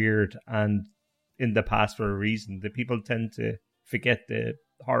and weird and in the past for a reason. The people tend to forget the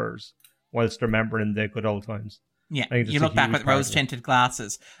horrors whilst remembering the good old times. Yeah, you look back with rose-tinted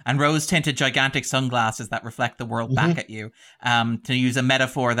glasses and rose-tinted gigantic sunglasses that reflect the world back at you, to use a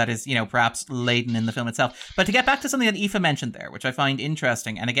metaphor that is, perhaps laden in the film itself. But to get back to something that Aoife mentioned there, which I find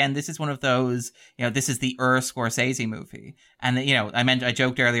interesting, and again, this is one of those, this is the Scorsese movie. And, I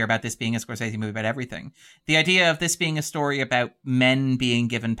joked earlier about this being a Scorsese movie about everything. The idea of this being a story about men being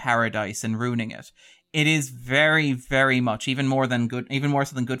given paradise and ruining it. It is very, very much, even more so than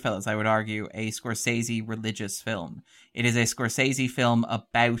Goodfellas, I would argue, a Scorsese religious film. It is a Scorsese film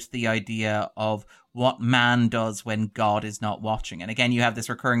about the idea of what man does when God is not watching. And again, you have this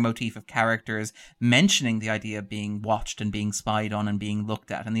recurring motif of characters mentioning the idea of being watched and being spied on and being looked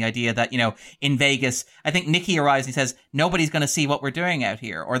at. And the idea that, in Vegas, I think Nicky arrives and he says, nobody's going to see what we're doing out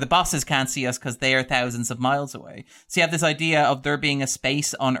here. Or the bosses can't see us because they are thousands of miles away. So you have this idea of there being a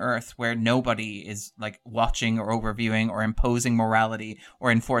space on Earth where nobody is like watching or overviewing or imposing morality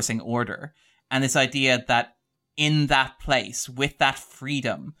or enforcing order. And this idea that in that place, with that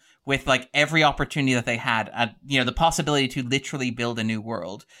freedom, with like every opportunity that they had, the possibility to literally build a new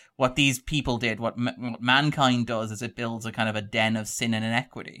world. What these people did, what mankind does, is it builds a kind of a den of sin and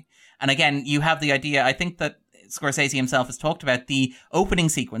inequity. And again, you have the idea, I think that Scorsese himself has talked about the opening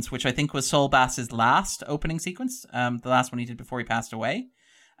sequence, which I think was Saul Bass's last opening sequence, the last one he did before he passed away.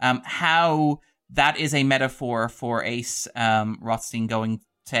 How that is a metaphor for Ace Rothstein going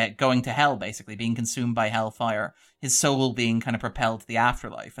to hell, basically being consumed by hellfire, his soul being kind of propelled to the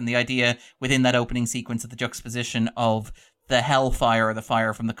afterlife, and the idea within that opening sequence of the juxtaposition of the hellfire or the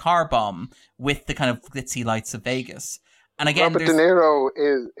fire from the car bomb with the kind of glitzy lights of Vegas. And again, Robert De Niro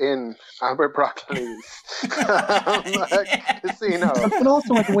is in Albert Broccoli's casino, but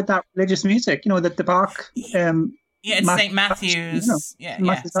also with that religious music, that the Bach. It's St. Matthew's. St.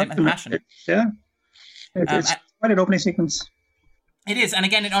 Matthew's Passion. It's quite an opening sequence. It is, and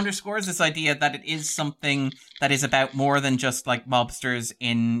again, it underscores this idea that it is something that is about more than just like mobsters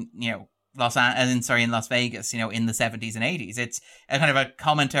in Las Vegas, in the 70s and 80s. It's a kind of a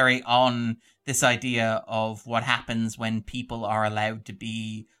commentary on this idea of what happens when people are allowed to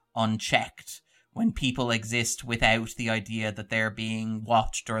be unchecked, when people exist without the idea that they're being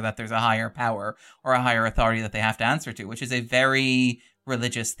watched or that there's a higher power or a higher authority that they have to answer to, which is a very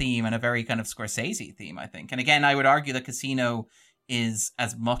religious theme and a very kind of Scorsese theme, I think. And again, I would argue that Casino is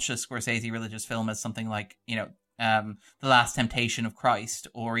as much a Scorsese religious film as something like, The Last Temptation of Christ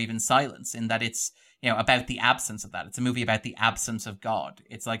or even Silence, in that it's, about the absence of that. It's a movie about the absence of God.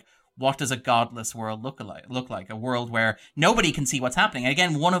 It's like, what does a godless world look like? A world where nobody can see what's happening. And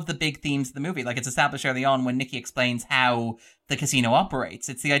again, one of the big themes of the movie, like it's established early on when Nicky explains how the casino operates.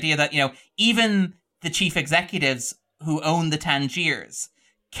 It's the idea that, even the chief executives who own the Tangiers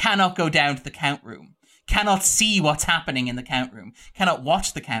cannot go down to the count room, cannot see what's happening in the count room, cannot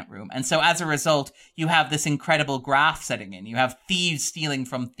watch the count room. And so as a result, you have this incredible graft setting in. You have thieves stealing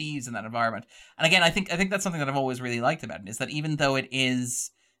from thieves in that environment. And again, I think that's something that I've always really liked about it, is that even though it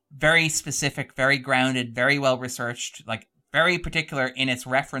is very specific, very grounded, very well researched, like very particular in its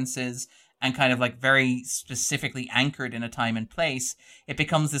references and kind of like very specifically anchored in a time and place, it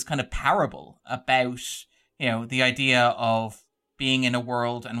becomes this kind of parable about, the idea of being in a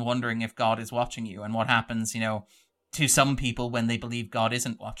world and wondering if God is watching you and what happens, to some people when they believe God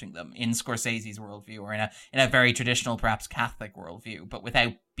isn't watching them in Scorsese's worldview or in a very traditional, perhaps Catholic worldview, but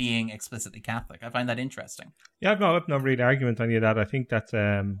without being explicitly Catholic. I find that interesting. Yeah, I've no real argument on any of that. I think that's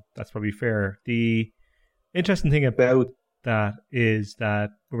probably fair. The interesting thing about that is that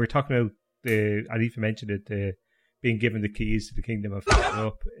when we're talking about Aoife mentioned it, being given the keys to the kingdom of fucking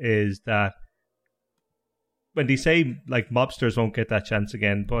up, is that when they say like mobsters won't get that chance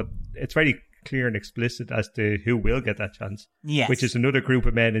again, but it's very clear and explicit as to who will get that chance. Yes. Which is another group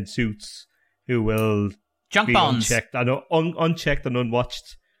of men in suits who will junk be bonds, unchecked and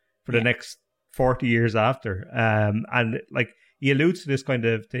unwatched for the next 40 years after. And like he alludes to this kind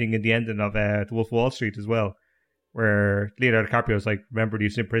of thing in the ending of The Wolf of Wall Street as well, where Leonardo DiCaprio is like, remember he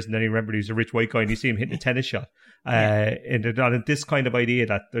was in prison, then he remembered he was a rich white guy and you see him hitting a tennis shot. And this kind of idea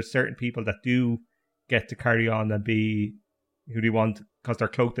that there's certain people that do get to carry on and be who they want because they're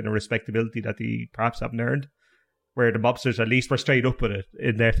cloaked in a respectability that they perhaps haven't earned, where the mobsters at least were straight up with it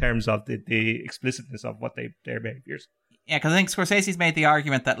in their terms of the explicitness of what their behaviors. Yeah, because I think Scorsese's made the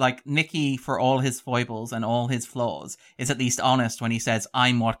argument that like Nicky, for all his foibles and all his flaws, is at least honest when he says,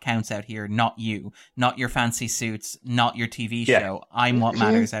 I'm what counts out here, not you, not your fancy suits, not your TV show. I'm what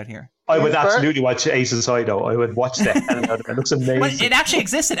matters out here. I would absolutely watch Ace Inside, though. I would watch that. It looks amazing. Well, it actually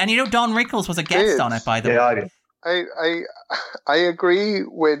existed. And you know, Don Rickles was a guest on it, by the way. I agree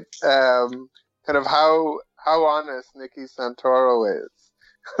with kind of how honest Nicky Santoro is.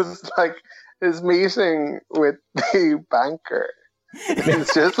 It's like his meeting with the banker.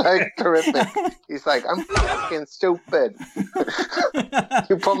 It's just like terrific. He's like, I'm fucking stupid.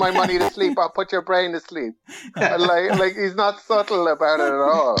 You put my money to sleep, I'll put your brain to sleep. Like he's not subtle about it at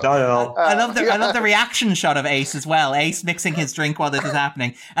all. Not at all. I love the reaction shot of Ace as well. Ace mixing his drink while this is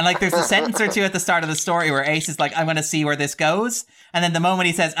happening. And like there's a sentence or two at the start of the story where Ace is like, I'm going to see where this goes. And then the moment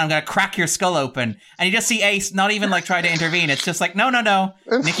he says, I'm going to crack your skull open. And you just see Ace not even like try to intervene. It's just like, no.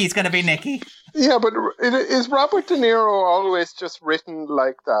 Nicky's going to be Nicky. Yeah, but is Robert De Niro always just written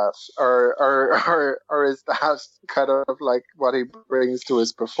like that, or is that kind of like what he brings to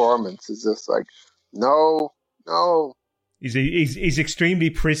his performance? Is just like, no. He's extremely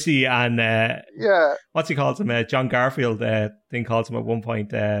prissy and what's he calls him? John Garfield thing calls him at one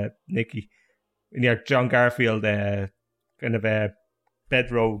point Nicky. Yeah, John Garfield kind of a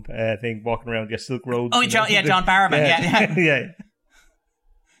bedrobe thing walking around your Silk Road. Oh, John Barrowman, yeah.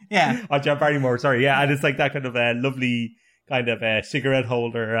 Yeah. Oh, John Barrymore, sorry. Yeah, and it's like that kind of lovly kind of cigarette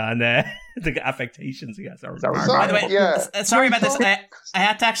holder and the affectations he has. By the way, sorry about this. I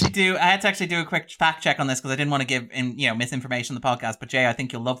had to actually do a quick fact check on this because I didn't want to give misinformation on the podcast. But Jay, I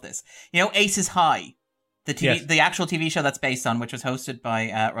think you'll love this. You know, Ace is High, the actual TV show that's based on, which was hosted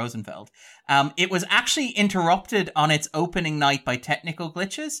by Rosenfeld. It was actually interrupted on its opening night by technical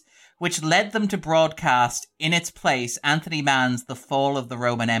glitches, which led them to broadcast in its place Anthony Mann's The Fall of the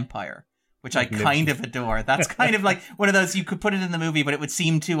Roman Empire, which I kind of adore. That's kind of like one of those, you could put it in the movie, but it would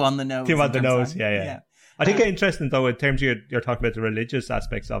seem too on the nose. Too on the nose, yeah. I think it's interesting, though, in terms of you're talking about the religious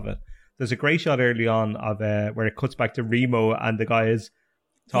aspects of it. There's a great shot early on of where it cuts back to Remo and the guy is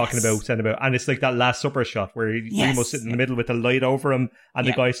talking about, and it's like that Last Supper shot where Remo's sitting in the middle with the light over him and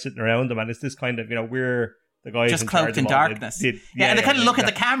the guy's sitting around him, and it's this kind of, we're the guys just cloaked in darkness. And they kind of look at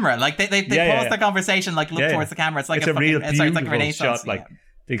the camera, like they pause the conversation, like look towards the camera. It's like a real beautiful like a Renaissance shot. Like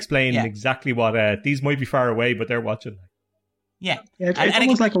they explain exactly what these might be far away, but they're watching. It's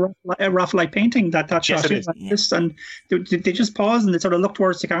almost like a rough light painting that shot is like this, and they just pause and they sort of look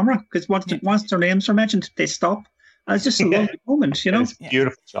towards the camera because once their names are mentioned, they stop. And it's just a lovely moment, you know. It's a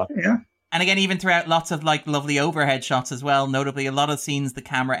beautiful shot. Yeah. And again, even throughout lots of like lovely overhead shots as well. Notably, a lot of scenes the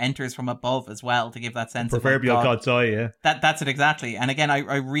camera enters from above as well to give that sense proverbial of God's eye. Yeah, that's it exactly. And again,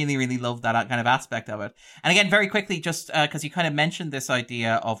 I really really love that kind of aspect of it. And again, very quickly, just because you kind of mentioned this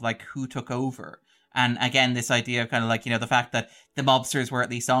idea of like who took over. And again, this idea of kind of like, the fact that the mobsters were at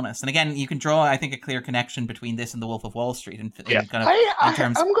least honest. And again, you can draw, I think, a clear connection between this and The Wolf of Wall Street. In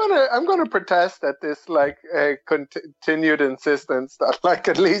I'm gonna protest at this like continued insistence that like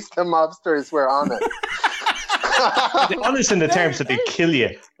at least the mobsters were honest. They're honest in the terms that they kill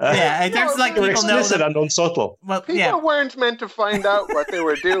you. In terms of like they're people know explicit and unsubtle. Well, people weren't meant to find out what they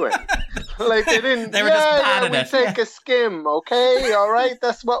were doing. Like they didn't. They were just bad at it. We take a skim, okay? All right,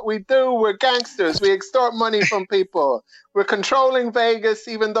 that's what we do. We're gangsters. We extort money from people. We're controlling Vegas,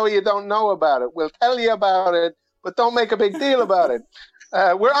 even though you don't know about it. We'll tell you about it, but don't make a big deal about it.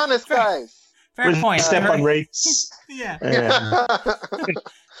 We're honest guys. Fair point. Step on rates.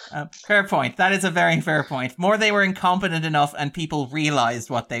 Fair point. That is a very fair point. More they were incompetent enough and people realized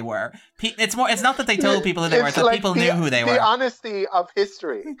what they were. It's not that they told people who they were, it's that like people knew who they were. The honesty of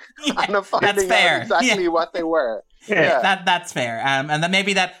history. And of finding out exactly what they were. That's fair. And then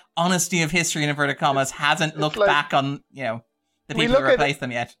maybe that honesty of history in inverted commas hasn't looked back on, the people who replaced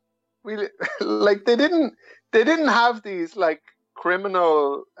them yet. They didn't have these like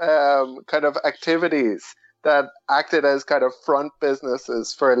criminal kind of activities that acted as kind of front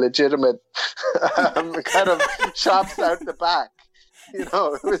businesses for legitimate kind of shops out the back. You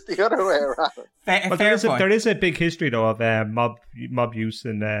know, it was the other way around. But there is a big history though of mob use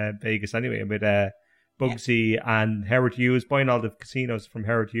in Vegas anyway, with Bugsy and Howard Hughes buying all the casinos from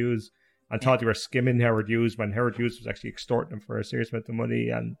Howard Hughes and thought they were skimming Howard Hughes when Howard Hughes was actually extorting them for a serious amount of money.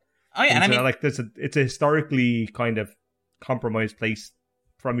 And and I mean, like it's a historically kind of compromised place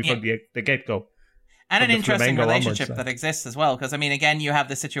from the get go. And an interesting relationship that exists as well. Because, I mean, again, you have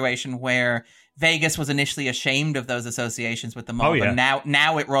the situation where Vegas was initially ashamed of those associations with the mob. And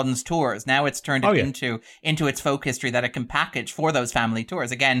now it runs tours. Now it's turned it into its folk history that it can package for those family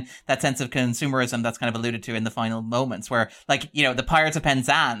tours. Again, that sense of consumerism that's kind of alluded to in the final moments where, like, you know, the Pirates of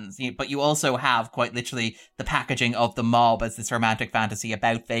Penzance, but you also have quite literally the packaging of the mob as this romantic fantasy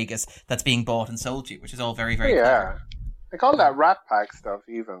about Vegas that's being bought and sold to you, which is all very, very clever. Like all that Rat Pack stuff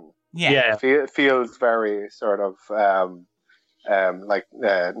even. Yeah. Feels very sort of like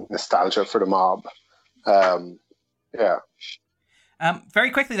nostalgia for the mob.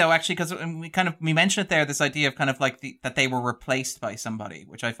 Very quickly though, actually, because we mentioned it there, this idea of kind of like that they were replaced by somebody,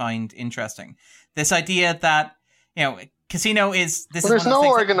 which I find interesting. This idea that, you know, Casino is this. Well, there's no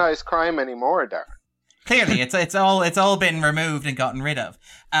organized crime anymore, Darren. Clearly, it's all been removed and gotten rid of.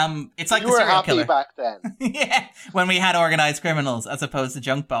 It's like you the were serial happy killer back then. yeah, when we had organized criminals as opposed to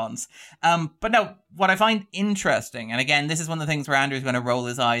junk bonds. But no, what I find interesting, and again, this is one of the things where Andrew's going to roll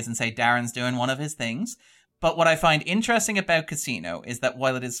his eyes and say Darren's doing one of his things. But what I find interesting about Casino is that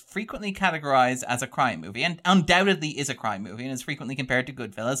while it is frequently categorized as a crime movie, and undoubtedly is a crime movie, and is frequently compared to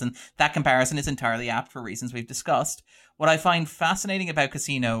Goodfellas, and that comparison is entirely apt for reasons we've discussed, what I find fascinating about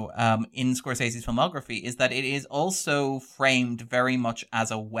Casino in Scorsese's filmography is that it is also framed very much as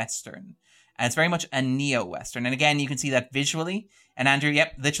a Western. And it's very much a neo-Western. And again, you can see that visually. And Andrew,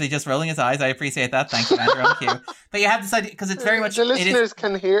 literally just rolling his eyes. I appreciate that. Thank you, Andrew, on cue. But you have this idea, because it's very much... The listeners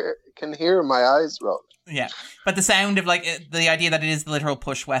can hear my eyes roll. Yeah, but the sound of like the idea that it is the literal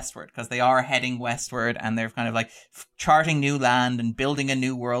push westward, because they are heading westward and they're kind of like charting new land and building a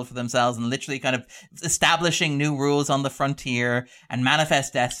new world for themselves and literally kind of establishing new rules on the frontier and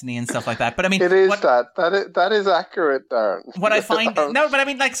manifest destiny and stuff like that. But I mean, it is that is accurate, Darren. What I find but I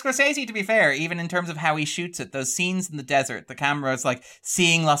mean, like Scorsese, to be fair, even in terms of how he shoots it, those scenes in the desert, the camera is like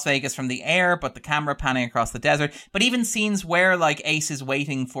seeing Las Vegas from the air, but the camera panning across the desert. But even scenes where like Ace is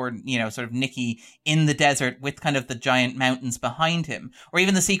waiting for, you know, sort of Nicky in the desert with kind of the giant mountains behind him, or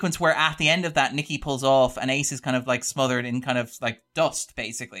even the sequence where at the end of that Nicky pulls off and Ace is kind of like smothered in kind of like dust,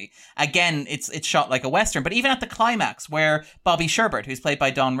 basically. Again, it's shot like a Western. But even at the climax where Bobby Sherbert, who's played by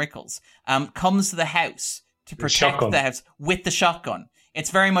Don Rickles, comes to the house to protect the house with the shotgun. It's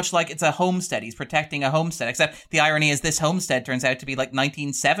very much like it's a homestead. He's protecting a homestead, except the irony is this homestead turns out to be like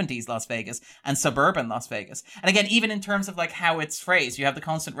 1970s Las Vegas and suburban Las Vegas. And again, even in terms of like how it's phrased, you have the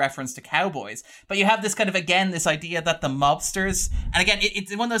constant reference to cowboys, but you have this kind of, again, this idea that the mobsters, and again,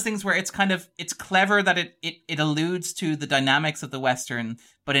 it's one of those things where it's kind of, it's clever that it alludes to the dynamics of the Western,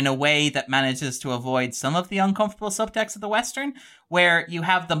 but in a way that manages to avoid some of the uncomfortable subtext of the Western, where you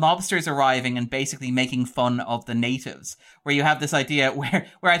have the mobsters arriving and basically making fun of the natives, where you have this idea where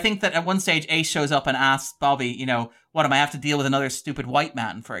I think that at one stage Ace shows up and asks Bobby, you know, what am I have to deal with another stupid white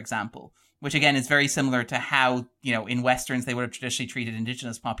man, for example? Which again is very similar to how, you know, in Westerns they would have traditionally treated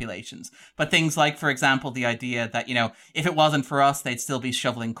indigenous populations. But things like, for example, the idea that, you know, if it wasn't for us, they'd still be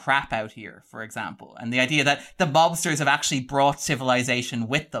shoveling crap out here, for example. And the idea that the mobsters have actually brought civilization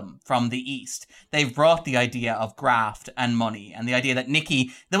with them from the East. They've brought the idea of graft and money, and the idea that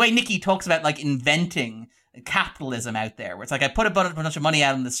the way Nicky talks about like inventing capitalism out there, where it's like I put a bunch of money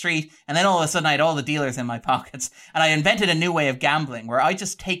out on the street and then all of a sudden I had all the dealers in my pockets and I invented a new way of gambling where I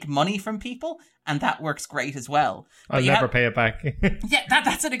just take money from people and that works great as well. I'll never pay it back. Yeah,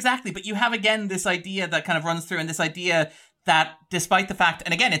 that's it exactly. But you have again this idea that kind of runs through, and this idea that despite the fact,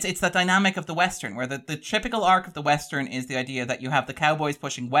 and again, it's that dynamic of the Western, where the typical arc of the Western is the idea that you have the cowboys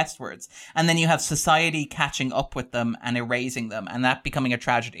pushing westwards, and then you have society catching up with them and erasing them, and that becoming a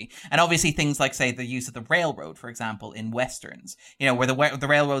tragedy. And obviously things like, say, the use of the railroad, for example, in Westerns, you know, where the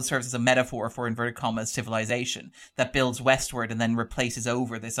railroad serves as a metaphor for, inverted commas, civilization that builds westward and then replaces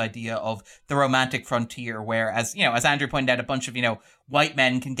over this idea of the romantic frontier, where, as, you know, as Andrew pointed out, a bunch of, you know, white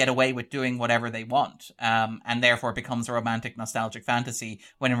men can get away with doing whatever they want, and therefore it becomes a romantic, nostalgic fantasy,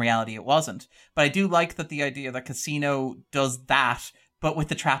 when in reality it wasn't. But I do like that the idea that Casino does that, but with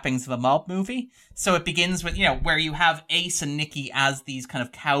the trappings of a mob movie. So it begins with, you know, where you have Ace and Nicky as these kind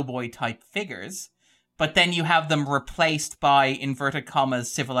of cowboy type figures, but then you have them replaced by, inverted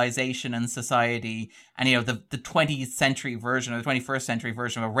commas, civilization and society, and the 20th century version or the 21st century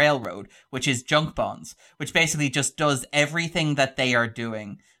version of a railroad, which is junk bonds, which basically just does everything that they are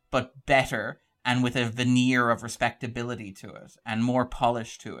doing, but better, and with a veneer of respectability to it, and more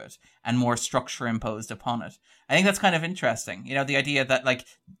polish to it, and more structure imposed upon it. I think that's kind of interesting. The idea that, like,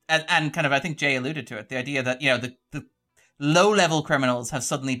 and kind of, I think Jay alluded to it, the idea that, the low-level criminals have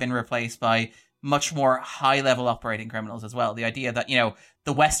suddenly been replaced by much more high-level operating criminals as well. The idea that,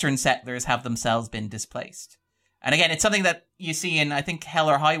 the Western settlers have themselves been displaced. And again, it's something that you see in, I think, Hell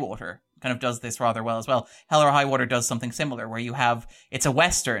or High Water kind of does this rather well as well. Hell or High Water does something similar, where you have, it's a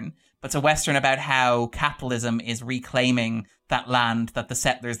Western, but it's a Western about how capitalism is reclaiming that land that the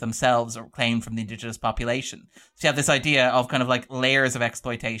settlers themselves claimed from the indigenous population. So you have this idea of kind of like layers of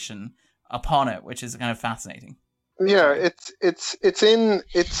exploitation upon it, which is kind of fascinating. Yeah,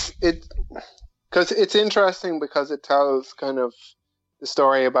 because it's interesting because it tells kind of the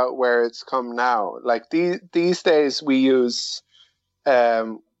story about where it's come now. Like these days we use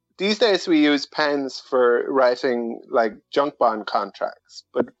pens for writing like junk bond contracts,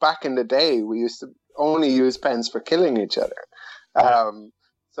 but back in the day we used to only use pens for killing each other.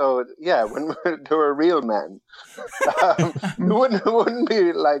 So yeah, when there were real men, it wouldn't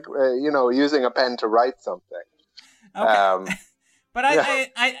be like using a pen to write something. Okay. But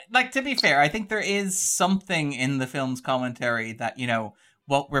I like, to be fair, I think there is something in the film's commentary that,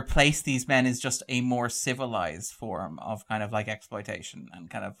 what replaced these men is just a more civilized form of kind of like exploitation, and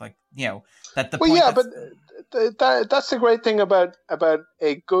kind of like, that the point. Well, yeah, but that's the great thing about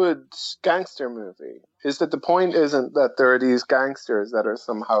a good gangster movie, is that the point isn't that there are these gangsters that are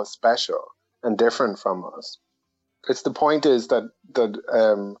somehow special and different from us. It's the point is that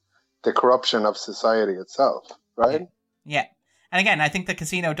the corruption of society itself, right? Yeah. And again, I think the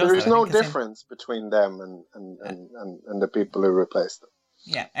Casino does. There's no difference between them and the people who replace them.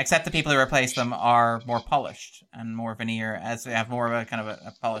 Yeah, except the people who replace them are more polished and more veneer, as they have more of a kind of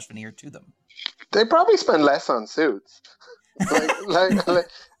a polished veneer to them. They probably spend less on suits.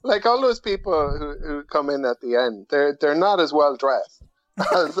 like all those people who come in at the end, they're not as well dressed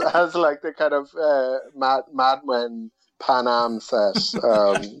as like the kind of Mad Men Pan Am set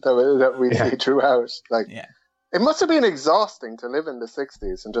that we see throughout. Like. Yeah. It must have been exhausting to live in the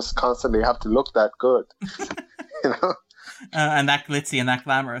 60s and just constantly have to look that good, and that glitzy and that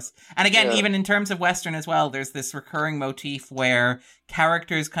glamorous. And again, even in terms of Western as well, there's this recurring motif where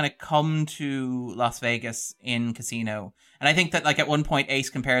characters kind of come to Las Vegas in Casino. And I think that, like, at one point Ace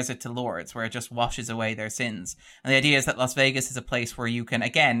compares it to Lords, where it just washes away their sins. And the idea is that Las Vegas is a place where you can,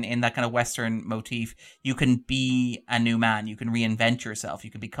 again, in that kind of Western motif, you can be a new man, you can reinvent yourself,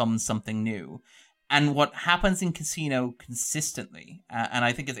 you can become something new. And what happens in Casino consistently, and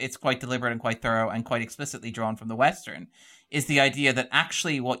I think it's quite deliberate and quite thorough and quite explicitly drawn from the Western, is the idea that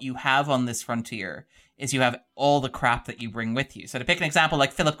actually what you have on this frontier is you have all the crap that you bring with you. So to pick an example,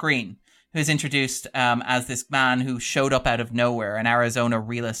 like Philip Green, who's introduced as this man who showed up out of nowhere, an Arizona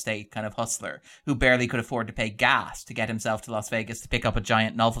real estate kind of hustler who barely could afford to pay gas to get himself to Las Vegas to pick up a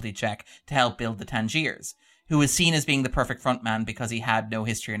giant novelty check to help build the Tangiers, who was seen as being the perfect frontman because he had no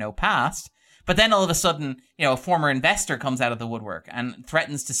history or no past. But then all of a sudden, a former investor comes out of the woodwork and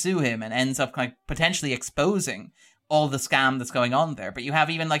threatens to sue him and ends up kind of potentially exposing all the scam that's going on there. But you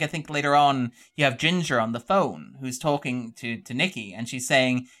have even, like, I think later on, you have Ginger on the phone who's talking to Nikki, and she's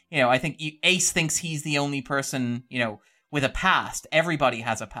saying, I think Ace thinks he's the only person, with a past. Everybody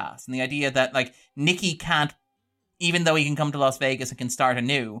has a past. And the idea that, like, Nikki can't, even though he can come to Las Vegas and can start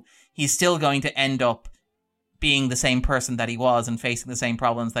anew, he's still going to end up being the same person that he was and facing the same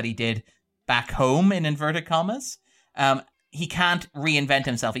problems that he did back home, in inverted commas. He can't reinvent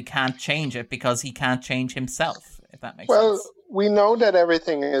himself. He can't change it because he can't change himself, if that makes sense. Well, we know that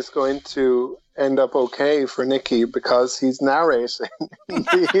everything is going to end up okay for Nicky because he's narrating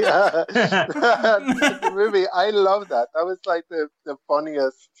the movie. I love that. That was like the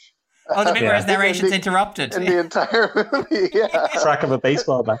funniest. Oh, the bit where his narration's interrupted. In the entire movie, yeah. Track of a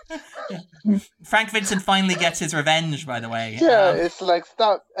baseball bat. Frank Vincent finally gets his revenge, by the way. Yeah, it's like,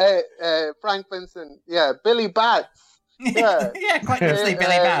 stop. Frank Vincent, Billy Bats. Yeah, yeah, quite literally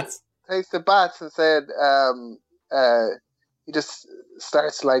Billy Bats. Takes the bats and said, he just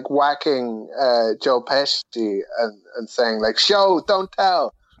starts like whacking Joe Pesci and saying like, show, don't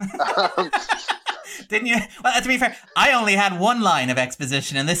tell. Didn't you? Well, to be fair, I only had one line of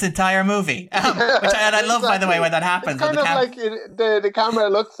exposition in this entire movie, which I love, by the way, when that happens. It's kind of like the camera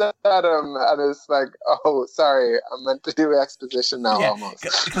looks at him and it's like, oh, sorry, I'm meant to do exposition now, almost.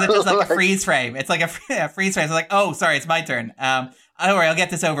 Because it's just like a freeze frame. It's like a freeze frame. It's like, oh, sorry, it's my turn. Don't worry, I'll get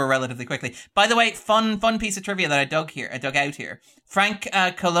this over relatively quickly. By the way, fun piece of trivia that I dug out here. Frank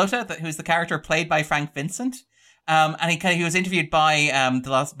Colota, who's the character played by Frank Vincent, and he was interviewed by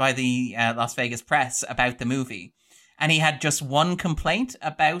the Las Vegas Press about the movie, and he had just one complaint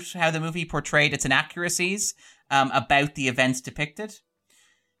about how the movie portrayed its inaccuracies about the events depicted,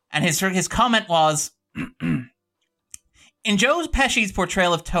 and his comment was, in Joe Pesci's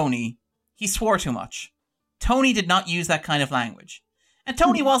portrayal of Tony, he swore too much. Tony did not use that kind of language. And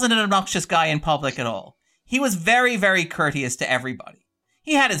Tony wasn't an obnoxious guy in public at all. He was very, very courteous to everybody.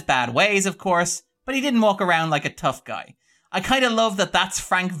 He had his bad ways, of course, but he didn't walk around like a tough guy. I kind of love that that's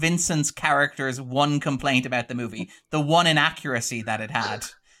Frank Vincent's character's one complaint about the movie. The one inaccuracy that it had.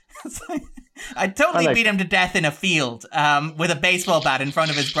 I'd totally beat him to death in a field with a baseball bat in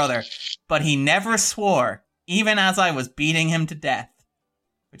front of his brother. But he never swore, even as I was beating him to death.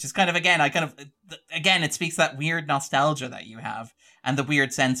 Which is kind of, again, it speaks to that weird nostalgia that you have and the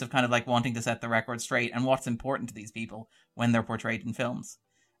weird sense of kind of like wanting to set the record straight and what's important to these people when they're portrayed in films.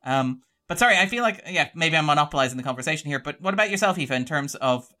 But sorry, I feel like, maybe I'm monopolizing the conversation here, but what about yourself, Aoife, in terms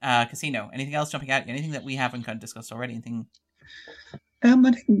of Casino? Anything else jumping out? Anything that we haven't kind of discussed already? Anything?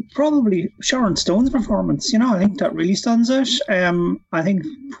 I think probably Sharon Stone's performance, I think that really stands out. I think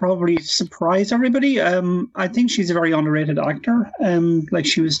probably surprised everybody. I think she's a very underrated actor.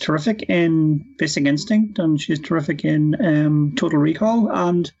 She was terrific in Basic Instinct and she's terrific in Total Recall.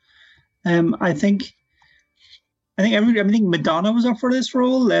 And I think Madonna was up for this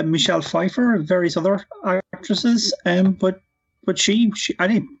role. Michelle Pfeiffer, various other actresses. But she I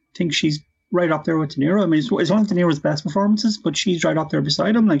didn't think she's right up there with De Niro. I mean, it's one of De Niro's best performances, but she's right up there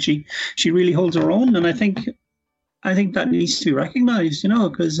beside him. Like she really holds her own, and I think that needs to be recognised,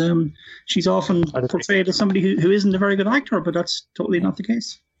 because she's often portrayed as somebody who isn't a very good actor, but that's totally not the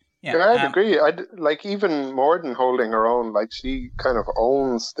case. Yeah, I'd agree. Even more than holding her own, like she kind of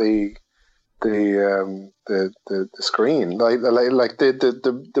owns the screen, in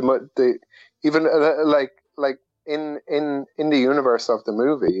the universe of the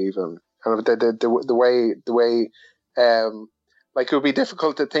movie, even. Kind of the way it would be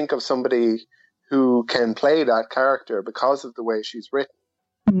difficult to think of somebody who can play that character because of the way she's written.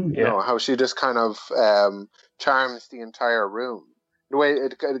 How she just kind of charms the entire room. The way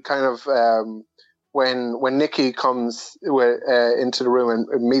it kind of when Nikki comes into the room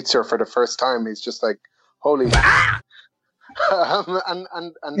and meets her for the first time, he's just like, holy and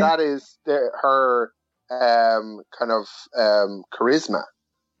that is her kind of charisma.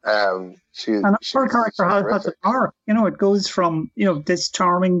 Her character has an arc. It goes from this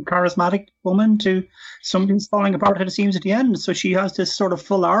charming, charismatic woman to somebody who's falling apart as it seems at the end. So she has this sort of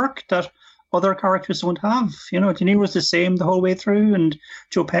full arc that other characters don't have. De Niro's the same the whole way through, and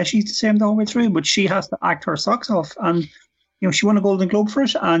Joe Pesci's the same the whole way through. But she has to act her socks off, and she won a Golden Globe for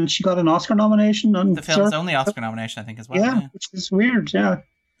it, and she got an Oscar nomination. And the film's only Oscar nomination, I think, as well. Yeah, which is weird. Yeah.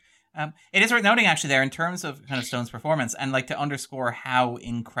 It is worth noting, actually, there, in terms of kind of Stone's performance, and to underscore how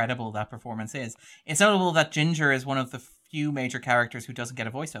incredible that performance is, it's notable that Ginger is one of the few major characters who doesn't get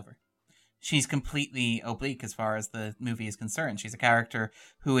a voiceover. She's completely oblique as far as the movie is concerned. She's a character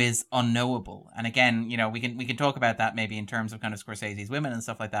who is unknowable. And again, we can talk about that maybe in terms of kind of Scorsese's women and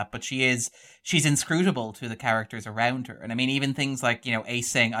stuff like that, but she's inscrutable to the characters around her. And I mean, even things like,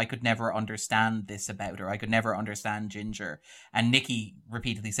 Ace saying, I could never understand this about her. I could never understand Ginger. And Nicky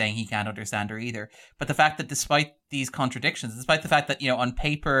repeatedly saying he can't understand her either. But the fact that despite these contradictions, despite the fact that, on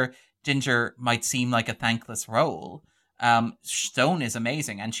paper, Ginger might seem like a thankless role, Stone is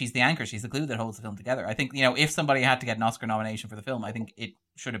amazing, and she's the anchor. She's the glue that holds the film together. I think, if somebody had to get an Oscar nomination for the film, I think it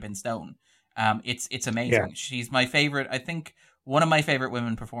should have been Stone. It's amazing. Yeah. She's my favorite. I think one of my favorite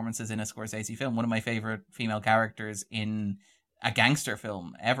women performances in a Scorsese film. One of my favorite female characters in a gangster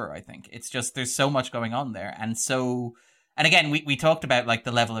film ever. I think it's just there's so much going on there, and again, we talked about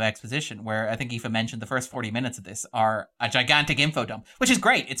the level of exposition, where I think Aoife mentioned the first 40 minutes of this are a gigantic info dump, which is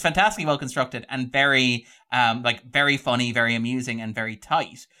great. It's fantastically well constructed and very, very funny, very amusing, and very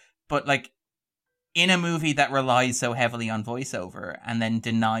tight. But in a movie that relies so heavily on voiceover and then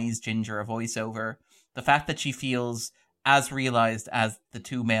denies Ginger a voiceover, the fact that she feels as realized as the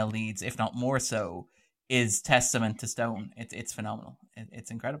two male leads, if not more so, is testament to Stone. It's phenomenal.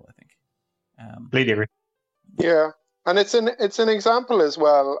 It's incredible, I think. Completely agree. Yeah. And it's an example as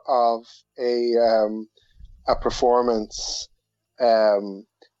well of a performance,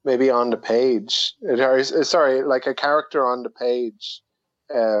 maybe on the page. Like a character on the page,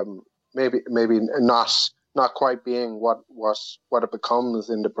 maybe not quite being what it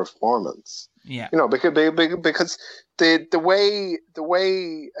becomes in the performance. Yeah, because the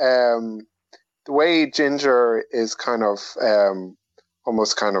way Ginger is kind of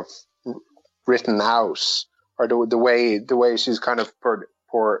almost kind of written out, or the way she's kind of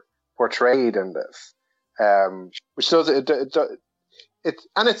portrayed in this, which does it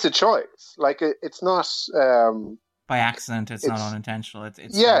and it's a choice. Like it's not by accident. It's not unintentional. It's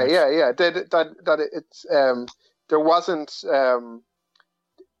that it's there wasn't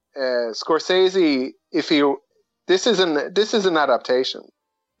Scorsese. This is an adaptation.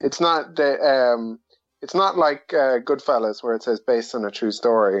 It's not it's not like Goodfellas where it says based on a true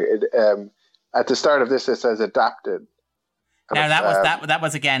story. At the start of this, it says adapted. Now that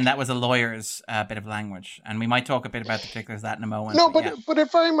was a lawyer's bit of language, and we might talk a bit about the particulars of that in a moment. No, but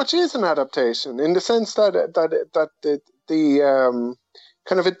it very much is an adaptation in the sense that the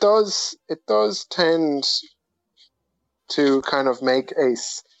kind of it does tend to kind of make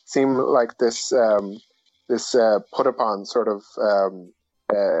Ace seem like this put upon sort of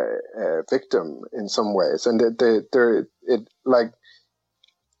victim in some ways, and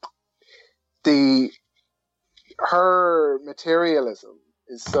her materialism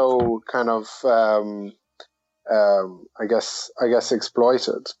is so kind of I guess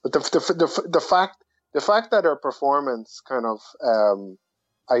exploited, but the fact that her performance kind of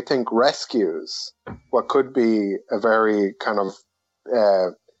I think rescues what could be a very kind of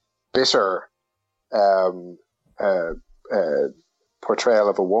bitter portrayal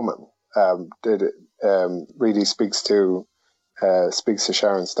of a woman really speaks to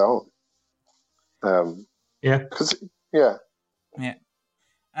Sharon Stone. I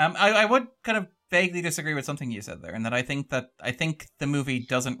would kind of vaguely disagree with something you said there, in that I think the movie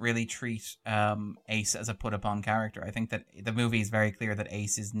doesn't really treat Ace as a put upon character. I think that the movie is very clear that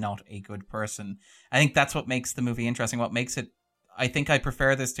Ace is not a good person. I think that's what makes the movie interesting. What makes it, I think I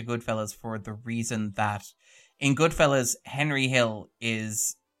prefer this to Goodfellas for the reason that in Goodfellas, Henry Hill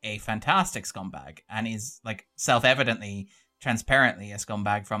is a fantastic scumbag and is like self-evidently, transparently a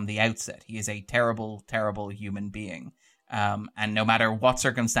scumbag from the outset. He is a terrible, terrible human being. And no matter what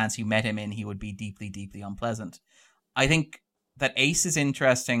circumstance you met him in, he would be deeply, deeply unpleasant. I think that Ace is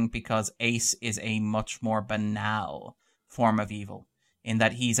interesting because Ace is a much more banal form of evil, in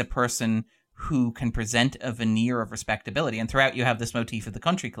that he's a person who can present a veneer of respectability. And throughout you have this motif of the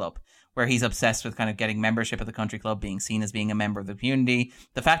country club, where he's obsessed with kind of getting membership at the country club, being seen as being a member of the community.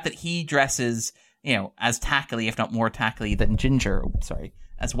 The fact that he dresses, as tackily, if not more tackily than Ginger,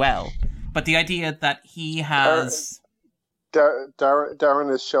 as well. But the idea that he has...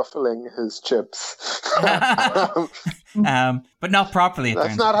 Darren is shuffling his chips. But not properly.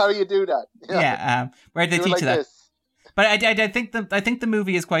 That's not how you do that. Yeah. Where did they teach you that? But I think the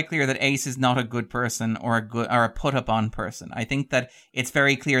movie is quite clear that Ace is not a good person or a put upon person. I think that it's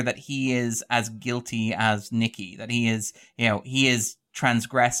very clear that he is as guilty as Nicky, that he is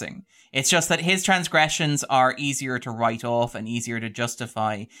transgressing. It's just that his transgressions are easier to write off and easier to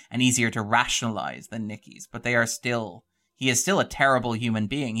justify and easier to rationalize than Nicky's, but he is still a terrible human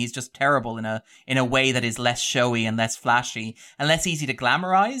being. He's just terrible in a way that is less showy and less flashy and less easy to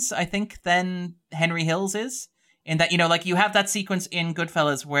glamorize, I think, than Henry Hill's is. In that, like you have that sequence in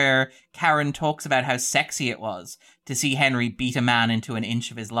Goodfellas where Karen talks about how sexy it was to see Henry beat a man into an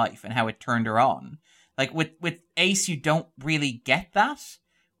inch of his life and how it turned her on. Like with Ace, you don't really get that.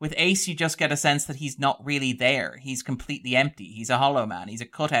 With Ace, you just get a sense that he's not really there. He's completely empty. He's a hollow man. He's a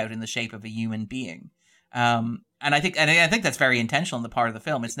cutout in the shape of a human being. And I think that's very intentional on the part of the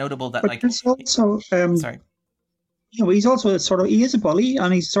film. It's notable that, but it's also, sorry. He's also he is a bully,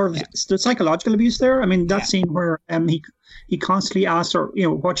 and he's sort of the psychological abuse there. I mean, that scene where he constantly asks her,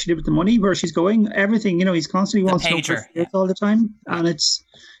 what she did with the money, where she's going, everything. He's constantly wants to know all the time, and it's.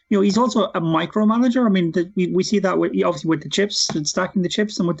 He's also a micromanager. I mean, we see that obviously with the chips and stacking the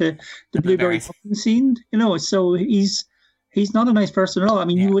chips, and with the blueberry scene. So he's not a nice person at all. I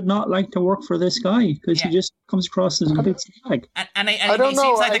mean, you would not like to work for this guy because he just comes across as a bit like. And he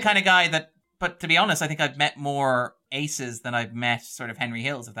seems like the kind of guy that. But to be honest, I think I've met more Aces than I've met sort of Henry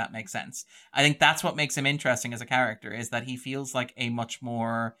Hills, if that makes sense. I think that's what makes him interesting as a character, is that he feels like a much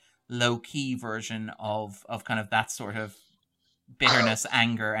more low-key version of kind of that sort of bitterness,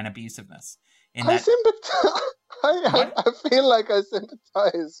 anger, and abusiveness. I feel like I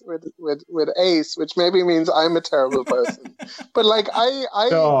sympathize with Ace, which maybe means I'm a terrible person. But I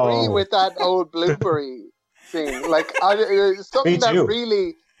agree with that old blueberry thing. Something that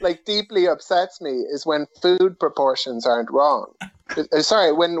really deeply upsets me is when food proportions aren't wrong.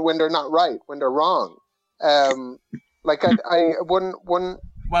 Sorry, when they're not right, when they're wrong. One of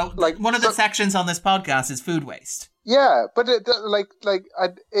the sections on this podcast is food waste. Yeah, but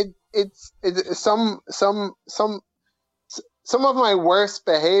some of my worst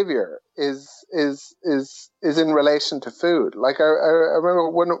behavior is in relation to food. Like I remember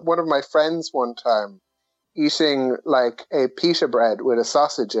one of my friends one time eating like a pita bread with a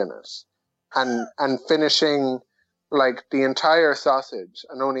sausage in it, and finishing like the entire sausage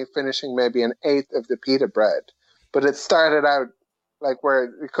and only finishing maybe an eighth of the pita bread. But it started out like where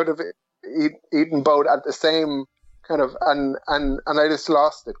it could have eaten both at the same kind of, and I just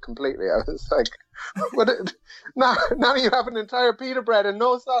lost it completely. I was like, now you have an entire pita bread and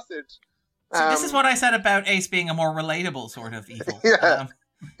no sausage. So this is what I said about Ace being a more relatable sort of evil. Yeah.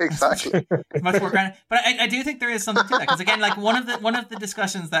 Exactly. Much more grounded. But I do think there is something to that, because again, like one of the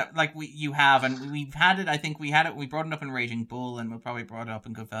discussions that like you have, and we've had it. I think we brought it up in Raging Bull, and we'll probably brought it up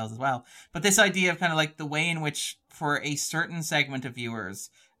in Goodfellas as well. But this idea of kind of like the way in which, for a certain segment of viewers,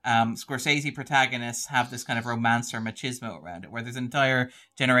 Scorsese protagonists have this kind of romance or machismo around it, where there's an entire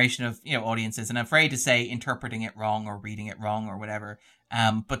generation of audiences, and I'm afraid to say interpreting it wrong or reading it wrong or whatever.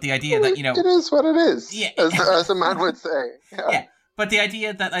 But the idea that it is what it is, yeah, as a man would say. Yeah. But the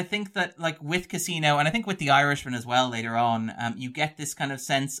idea that I think that, like, with Casino, and I think with The Irishman as well later on, you get this kind of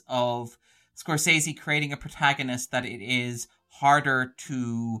sense of Scorsese creating a protagonist that it is harder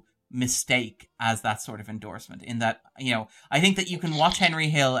to mistake as that sort of endorsement. In that, I think that you can watch Henry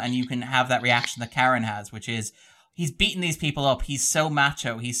Hill and you can have that reaction that Karen has, which is he's beating these people up. He's so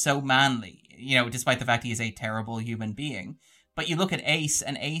macho. He's so manly, despite the fact he is a terrible human being. But you look at Ace,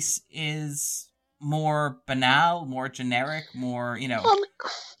 and Ace is more banal, more generic, more,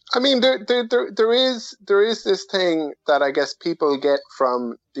 I mean, there is this thing that I guess people get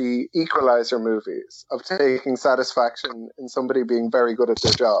from the Equalizer movies of taking satisfaction in somebody being very good at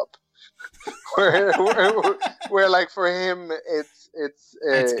their job, where like for him it's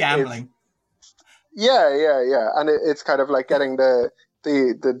gambling. And it's kind of like getting the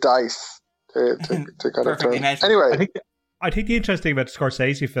dice to kind of turn. Anyway. I think the interesting thing about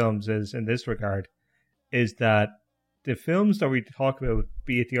Scorsese films is, in this regard, is that the films that we talk about,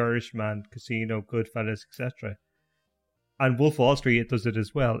 be it The Irishman, Casino, Goodfellas, etc., and Wolf of Wall Street, it does it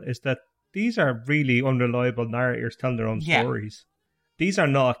as well, is that these are really unreliable narrators telling their own stories. These are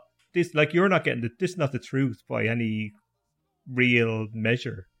not, you're not getting, this is not the truth by any real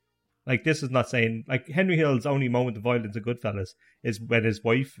measure. Like, this is not saying, like, Henry Hill's only moment of violence in Goodfellas is when his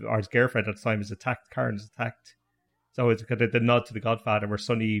wife, or his girlfriend at the time, is attacked, Karen is attacked. So it's kind of the nod to The Godfather, where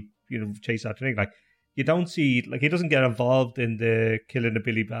Sonny, chase after thing. Like, you don't see, like, he doesn't get involved in the killing of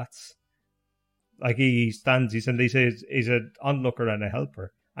Billy Bats. Like, he says he's an onlooker and a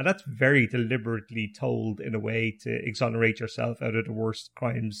helper. And that's very deliberately told in a way to exonerate yourself out of the worst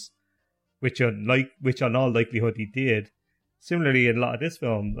crimes, which on all likelihood he did. Similarly, in a lot of this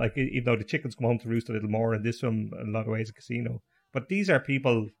film, like, even though the chickens come home to roost a little more in this film, in a lot of ways, a Casino. But these are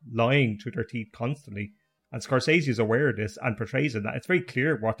people lying through their teeth constantly. And Scorsese is aware of this and portrays it. It's very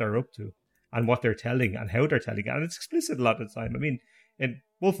clear what they're up to and what they're telling and how they're telling it. And it's explicit a lot of the time. I mean, in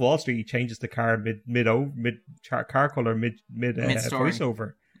Wolf of Wall Street, he changes the car mid car color mid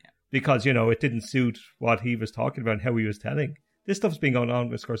voiceover because it didn't suit what he was talking about and how he was telling. This stuff's been going on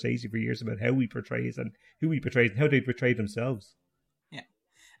with Scorsese for years about how he portrays and who he portrays and how they portray themselves. Yeah.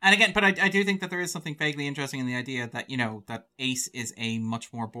 And again, but I do think that there is something vaguely interesting in the idea that, that Ace is a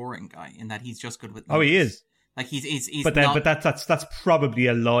much more boring guy in that he's just good with numbers. Oh, he is. Like he's but that's probably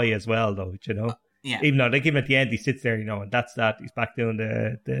a lie as well, though, Yeah. Even though, like, even at the end, he sits there, and that's that. He's back doing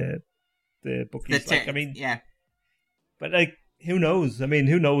the bookies. Yeah. But, like, who knows? I mean,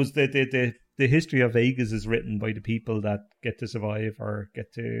 who knows? The history of Vegas is written by the people that get to survive or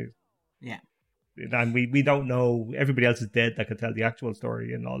get to... Yeah. And we don't know. Everybody else is dead that could tell the actual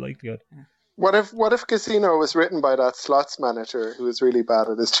story in all likelihood. Yeah. What if Casino was written by that slots manager who was really bad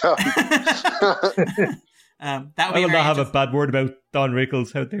at his job? That would be I will not have a bad word about Don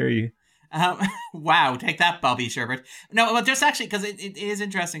Rickles. How dare you? Wow, take that, Bobby Sherbert. No, well, just actually, because it is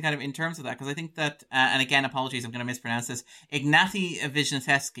interesting kind of in terms of that, because I think that, and again, apologies, I'm going to mispronounce this, Ignacy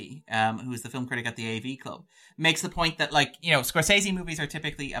Wisniewski, who is the film critic at the AV Club, makes the point that, like, Scorsese movies are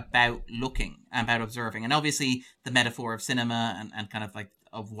typically about looking, about observing, and obviously the metaphor of cinema and kind of like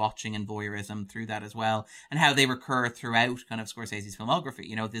of watching and voyeurism through that as well, and how they recur throughout kind of Scorsese's filmography.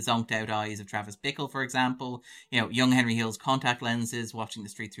 The zonked out eyes of Travis Bickle, for example, young Henry Hill's contact lenses, watching the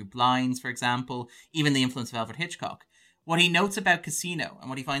street through blinds, for example, even the influence of Alfred Hitchcock. What he notes about Casino, and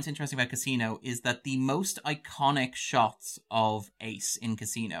what he finds interesting about Casino, is that the most iconic shots of Ace in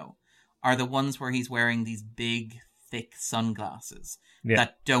Casino are the ones where he's wearing these big, thick sunglasses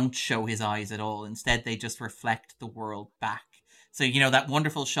that don't show his eyes at all. Instead, they just reflect the world back. So, that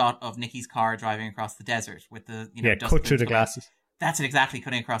wonderful shot of Nicky's car driving across the desert with the, cut through the glasses. That's it, exactly,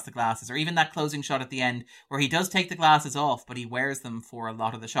 cutting across the glasses. Or even that closing shot at the end where he does take the glasses off, but he wears them for a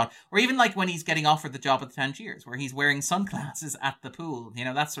lot of the shot. Or even like when he's getting offered the job at the Tangiers, where he's wearing sunglasses at the pool,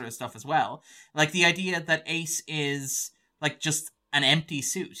 that sort of stuff as well. Like the idea that Ace is like just an empty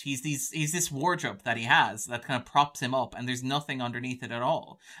suit. He's this wardrobe that he has that kind of props him up, and there's nothing underneath it at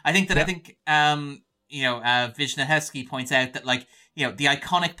all. I think Wisniewski points out that the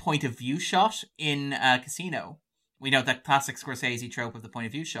iconic point of view shot in Casino, we know that classic Scorsese trope of the point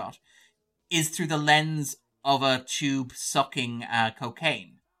of view shot, is through the lens of a tube sucking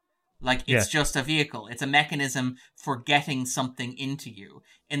cocaine. It's just a vehicle. It's a mechanism for getting something into you.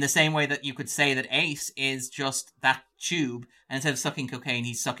 In the same way that you could say that Ace is just that tube, and instead of sucking cocaine,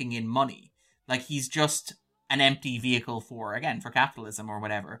 he's sucking in money. He's just an empty vehicle for capitalism or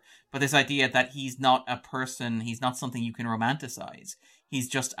whatever. But this idea that he's not a person, he's not something you can romanticize. He's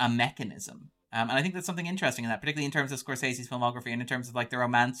just a mechanism. And I think that's something interesting in that, particularly in terms of Scorsese's filmography and in terms of the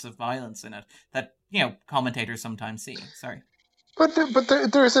romance of violence in it that, commentators sometimes see. Sorry. But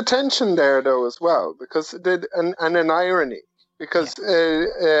there's a tension there though as well, because and an irony, because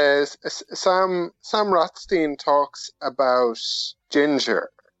Sam Rothstein talks about Ginger,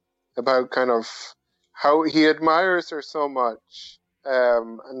 about kind of how he admires her so much,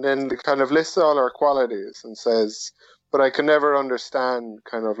 and then kind of lists all her qualities and says, but I can never understand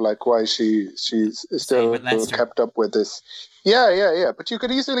kind of why she's still kept up with this. Yeah. But you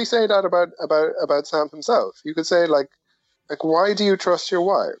could easily say that about Sam himself. You could say why do you trust your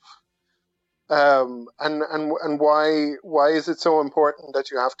wife? And why is it so important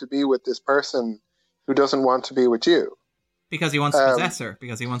that you have to be with this person who doesn't want to be with you? Because he wants to possess her,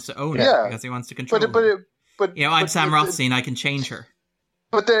 because he wants to own her, because he wants to control her. I'm Sam Rothstein, I can change her.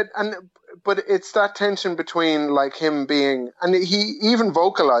 But it's that tension between him being, and he even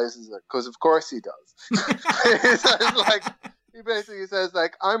vocalizes it because of course he does. He basically says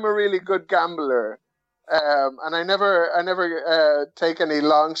I'm a really good gambler, and I never take any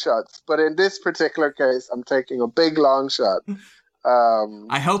long shots. But in this particular case, I'm taking a big long shot.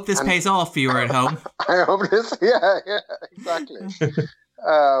 I hope this pays off for you at home. I hope this. Yeah, exactly.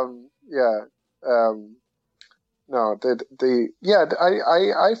 No, I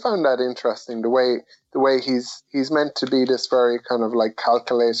found that interesting, the way he's meant to be this very kind of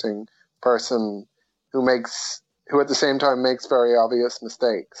calculating person who at the same time makes very obvious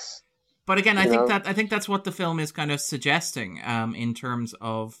mistakes. But again, I think that's what the film is kind of suggesting, in terms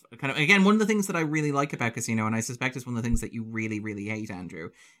of kind of, again, one of the things that I really like about Casino, and I suspect is one of the things that you really, really hate,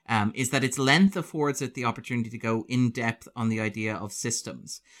 Andrew, is that its length affords it the opportunity to go in depth on the idea of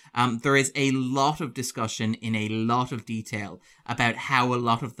systems. There is a lot of discussion in a lot of detail about how a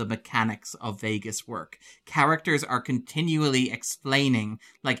lot of the mechanics of Vegas work. Characters are continually explaining,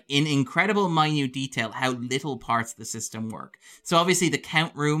 in incredible minute detail, how little parts of the system work. So obviously the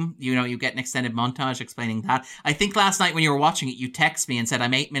count room, you get an extended montage explaining that. I think last night when you were watching it, you text me and said,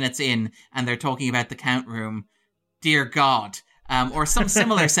 I'm 8 minutes in and they're talking about the count room. Dear God. Or some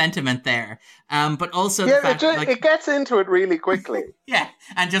similar sentiment there. But also the fact, it gets into it really quickly. Yeah,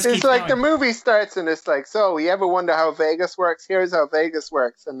 and just it's keeps going. The movie starts and it's so you ever wonder how Vegas works? Here's how Vegas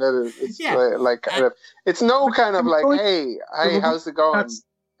works, and then it's it's no kind of hey, how's it going?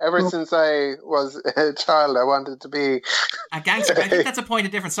 Ever since I was a child, I wanted to be a gangster. I think that's a point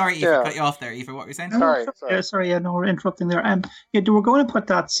of difference. Sorry, Aoife, cut you off there. Aoife, what were you saying? Sorry. No, we're interrupting there. They were going to put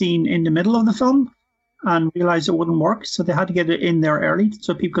that scene in the middle of the film and realized it wouldn't work, so they had to get it in there early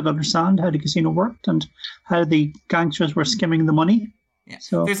so people could understand how the casino worked and how the gangsters were skimming the money. Yeah,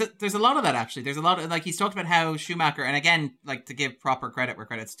 so there's a lot of that actually. There's a lot of he's talked about how Schumacher, and again, to give proper credit where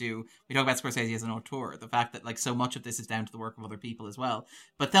credit's due, we talk about Scorsese as an auteur. The fact that so much of this is down to the work of other people as well.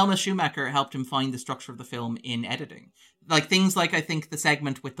 But Thelma Schumacher helped him find the structure of the film in editing, things I think the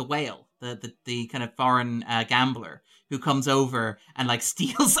segment with the whale, the kind of foreign gambler who comes over and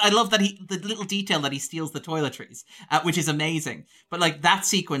steals. I love that the little detail that he steals the toiletries, which is amazing. But that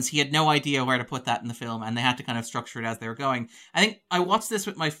sequence, he had no idea where to put that in the film, and they had to kind of structure it as they were going. I think I watched this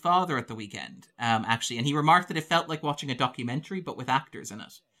with my father at the weekend, actually, and he remarked that it felt like watching a documentary, but with actors in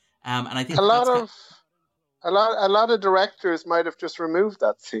it. And I think a lot of directors might have just removed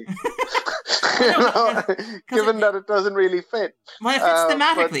that scene. Given that it doesn't really fit. Well, it fits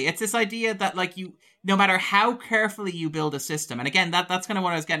thematically. It's this idea that no matter how carefully you build a system, and again, that's kind of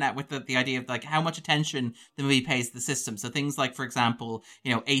what I was getting at with the idea of how much attention the movie pays to the system. So things for example,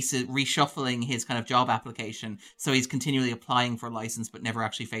 Ace is reshuffling his kind of job application, so he's continually applying for a license but never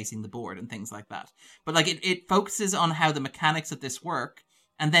actually facing the board and things like that. But it focuses on how the mechanics of this work,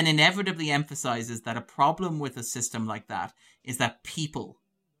 and then inevitably emphasizes that a problem with a system like that is that people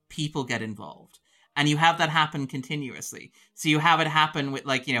get involved. And you have that happen continuously. So you have it happen with,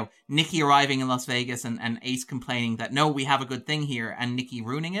 like, you know, Nikki arriving in Las Vegas and Ace complaining that, no, we have a good thing here, and Nikki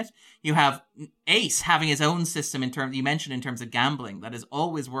ruining it. You have Ace having his own system in terms, you mentioned in terms of gambling, that has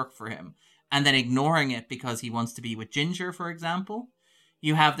always worked for him, and then ignoring it because he wants to be with Ginger, for example.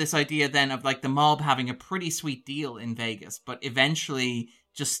 You have this idea then of, like, the mob having a pretty sweet deal in Vegas, but eventually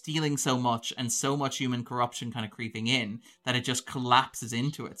just stealing so much and so much human corruption kind of creeping in that it just collapses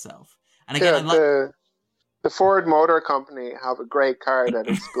into itself. And again, the Ford Motor Company have a great car that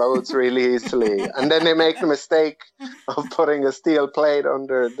explodes really easily, and then they make the mistake of putting a steel plate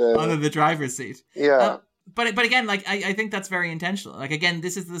under the driver's seat. Yeah. But again, like, I think that's very intentional. Like, again,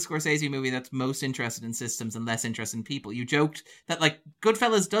 this is the Scorsese movie that's most interested in systems and less interested in people. You joked that, like,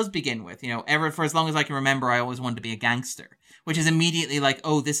 Goodfellas does begin with, you know, ever for as long as I can remember, I always wanted to be a gangster, which is immediately like,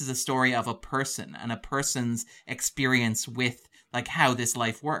 oh, this is a story of a person and a person's experience with, like, how this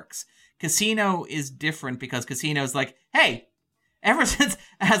life works. Casino is different because Casino's like, hey, ever since,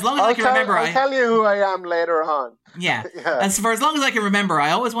 as long as I can remember, I'll tell you who I am later on. Yeah. And for as long as I can remember,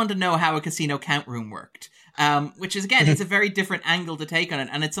 I always wanted to know how a casino count room worked. Which is, again, it's a very different angle to take on it.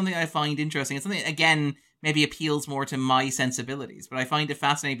 And it's something I find interesting. It's something, again, maybe appeals more to my sensibilities. But I find it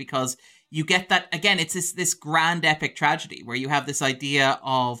fascinating because you get that, again, it's this grand epic tragedy where you have this idea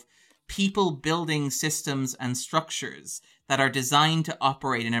of people building systems and structures that are designed to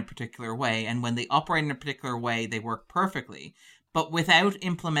operate in a particular way. And when they operate in a particular way, they work perfectly. But without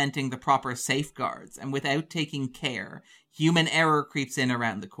implementing the proper safeguards and without taking care, human error creeps in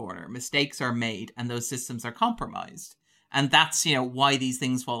around the corner. Mistakes are made and those systems are compromised. And that's, you know, why these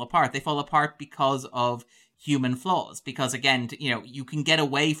things fall apart. They fall apart because of human flaws. Because, again, you know, you can get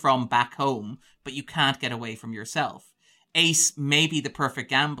away from back home, but you can't get away from yourself. Ace may be the perfect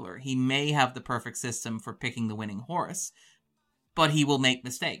gambler. He may have the perfect system for picking the winning horse, but he will make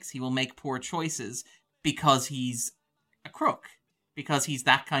mistakes. He will make poor choices because he's a crook, because he's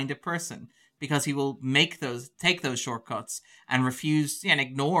that kind of person, because he will take those shortcuts and refuse and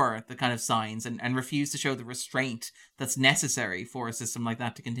ignore the kind of signs and refuse to show the restraint that's necessary for a system like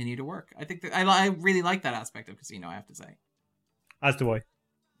that to continue to work. I think that I really like that aspect of Casino, I have to say. As do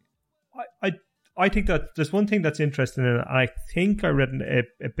I. I think that there's one thing that's interesting, and I think I read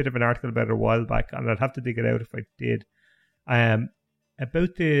a bit of an article about it a while back, and I'd have to dig it out if I did.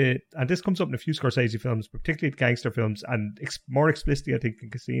 About and this comes up in a few Scorsese films, particularly gangster films, and more explicitly, I think, in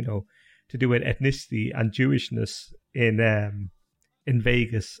Casino, to do with ethnicity and Jewishness in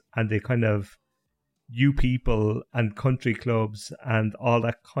Vegas, and the kind of you people and country clubs and all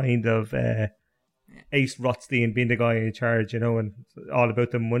that kind of Ace Rothstein being the guy in charge, you know, and all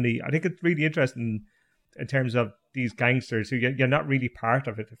about the money. I think it's really interesting in terms of these gangsters who you're not really part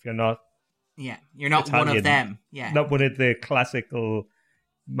of it if you're not. Yeah, you're not Italian, one of them. Yeah, not one of the classical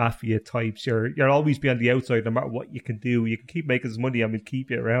mafia types. You're always be on the outside, no matter what you can do. You can keep making money and we'll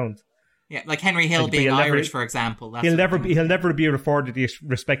keep you around. Yeah, like Henry Hill being Irish, for example. He'll never be afforded the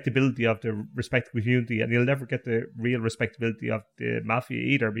respectability of the respectable community, and he'll never get the real respectability of the mafia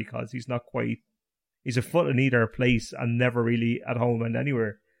either, because he's not quite. He's a foot in either place and never really at home and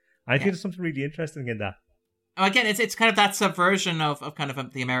anywhere. And I think there's something really interesting in that. Again, it's kind of that subversion of kind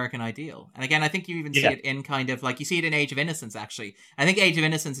of the American ideal. And again, I think you even see it in kind of like, you see it in Age of Innocence, actually. I think Age of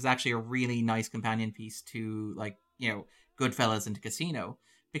Innocence is actually a really nice companion piece to, like, you know, Goodfellas and to Casino.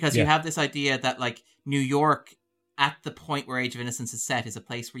 Because you have this idea that, like, New York, at the point where Age of Innocence is set, is a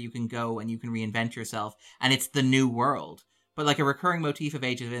place where you can go and you can reinvent yourself. And it's the new world. But, like, a recurring motif of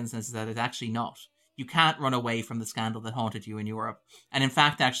Age of Innocence is that it's actually not. You can't run away from the scandal that haunted you in Europe. And in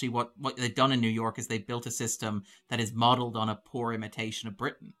fact, actually, what they've done in New York is they've built a system that is modeled on a poor imitation of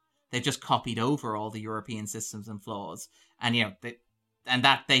Britain. They've just copied over all the European systems and flaws. And, you know, and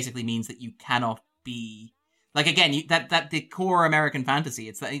that basically means that you cannot be... Like, again, that the core American fantasy,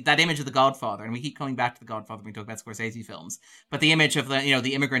 it's that image of the Godfather, and we keep coming back to the Godfather when we talk about Scorsese films, but the image of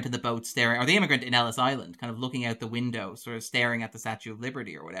the immigrant in the boat staring, or the immigrant in Ellis Island, kind of looking out the window, sort of staring at the Statue of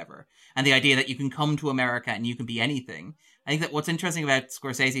Liberty or whatever, and the idea that you can come to America and you can be anything. I think that what's interesting about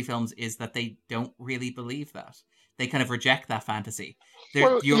Scorsese films is that they don't really believe that. They kind of reject that fantasy.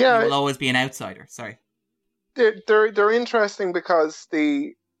 You will always be an outsider. Sorry. They're interesting because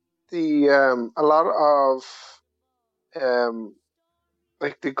a lot of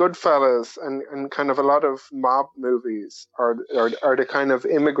like the Goodfellas and kind of a lot of mob movies are the kind of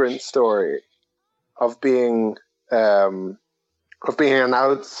immigrant story of being an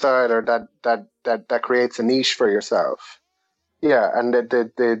outsider that creates a niche for yourself. Yeah, and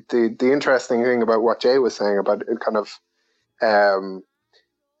the interesting thing about what Jay was saying about it kind of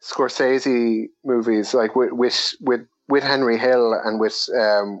Scorsese movies, like with Henry Hill and with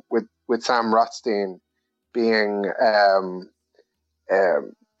with Sam Rothstein being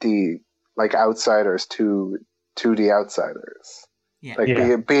the like outsiders to the outsiders. Yeah.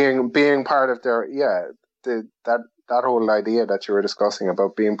 Like being part of their that whole idea that you were discussing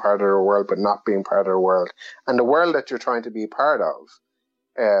about being part of the world but not being part of the world, and the world that you're trying to be part of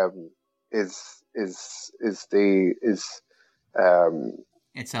is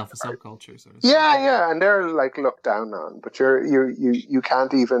itself a subculture, sort of. Yeah, and they're like looked down on, but you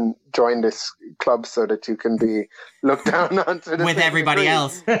can't even join this club so that you can be looked down on to the with same everybody degree.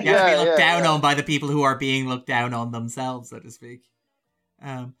 else. You have to be looked down on by the people who are being looked down on themselves, so to speak.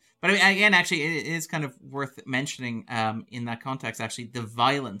 But I mean, again, actually, it is kind of worth mentioning in that context, actually, the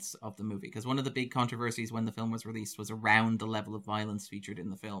violence of the movie. Because one of the big controversies when the film was released was around the level of violence featured in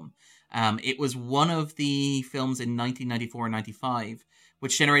the film. It was one of the films in 1994 and 95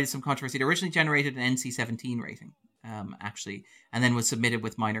 which generated some controversy. It originally generated an NC-17 rating, actually, and then was submitted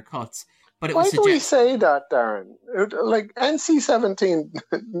with minor cuts. But it Why was do we say that, Darren? Like,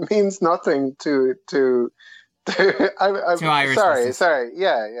 NC-17 means nothing to Irish sorry.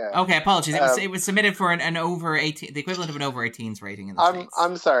 Yeah. Okay, apologies. It was submitted for an over 18, the equivalent of an over 18s rating in the States.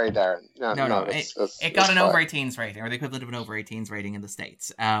 I'm sorry, Darren. No. It got an over 18s rating, or the equivalent of an over 18s rating in the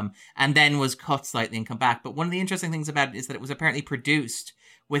States. And then was cut slightly and come back. But one of the interesting things about it is that it was apparently produced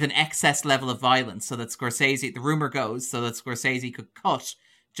with an excess level of violence, so that Scorsese, the rumor goes, so that Scorsese could cut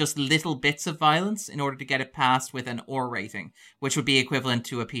just little bits of violence in order to get it passed with an R rating, which would be equivalent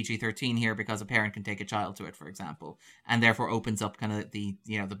to a PG-13 here, because a parent can take a child to it, for example, and therefore opens up kind of the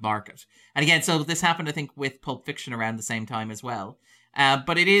market. And again, so this happened, I think, with Pulp Fiction around the same time as well.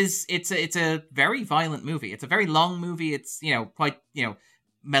 But it's a very violent movie. It's a very long movie. It's, quite,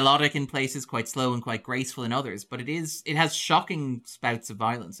 melodic in places, quite slow and quite graceful in others, but it has shocking spouts of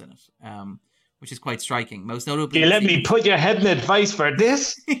violence in it. Which is quite striking. Most notably, you let me put your head in advice for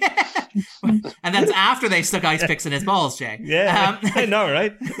this. And that's after they stuck ice picks in his balls, Jay. Yeah, I know,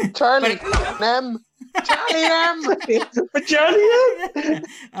 right? Charlie M.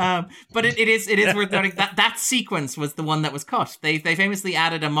 But it is worth noting that sequence was the one that was cut. They famously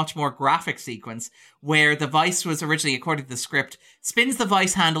added a much more graphic sequence where the vice was originally, according to the script, spins the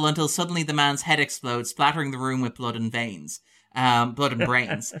vice handle until suddenly the man's head explodes, splattering the room with blood and veins. Blood and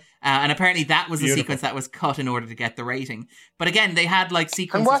brains. And apparently that was the sequence that was cut in order to get the rating. But again, they had like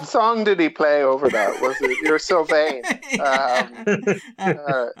sequences. And what song did he play over that? Was it "You're So Vain"?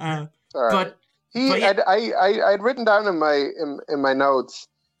 I'd written down in my notes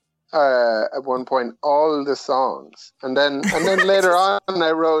at one point all the songs, and then later on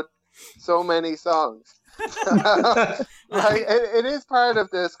I wrote so many songs. It is part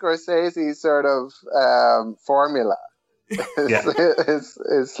of the Scorsese sort of formula.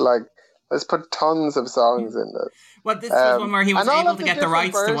 It's like, let's put tons of songs in this. Well, this was one where he was able to get the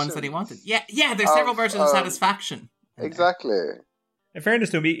rights to ones that he wanted. Yeah, there's several versions of Satisfaction. Exactly. In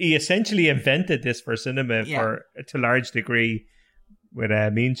fairness to him, he essentially invented this for cinema to a large degree with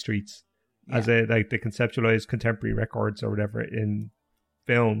Mean Streets as the conceptualized contemporary records or whatever in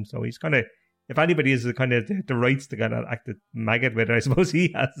film. So he's kind of, if anybody has the rights to kind of act a maggot with it, I suppose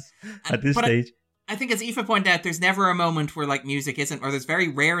he has at this stage. I think, as Aoife pointed out, there's never a moment where like music isn't, or there's very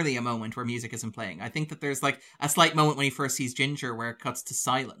rarely a moment where music isn't playing. I think that there's like a slight moment when he first sees Ginger where it cuts to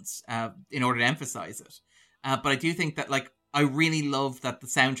silence in order to emphasize it. But I do think that like I really love that the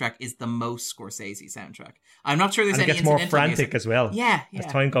soundtrack is the most Scorsese soundtrack. I'm not sure there's any incidental music. It gets more frantic music as well. Yeah. As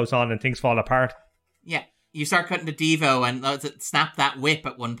time goes on and things fall apart. Yeah, you start cutting to Devo and snap that whip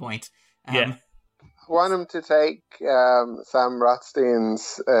at one point. I want him to take Sam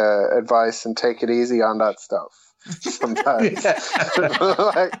Rothstein's advice and take it easy on that stuff sometimes.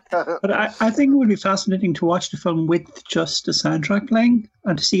 But I think it would be fascinating to watch the film with just the soundtrack playing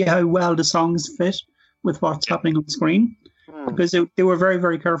and to see how well the songs fit with what's happening on the screen. Because they were very,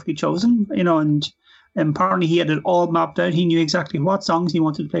 very carefully chosen, and apparently he had it all mapped out. He knew exactly what songs he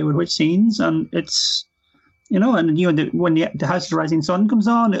wanted to play with which scenes, and it's... when the House of the Rising Sun comes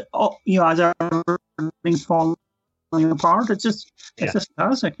on, as everything's falling apart, it's just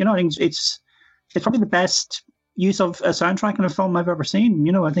fantastic. I think it's probably the best use of a soundtrack in a film I've ever seen.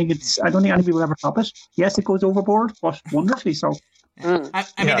 I don't think anybody will ever top it. Yes, it goes overboard, but wonderfully so. I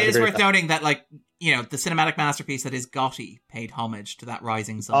mean, it is worth noting that, like, the cinematic masterpiece that is Gotti paid homage to that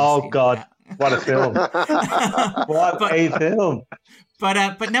Rising Sun. Oh, God. What a film. What a film.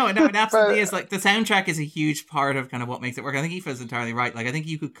 But no, it absolutely is. Like, the soundtrack is a huge part of kind of what makes it work. I think Aoife is entirely right. Like, I think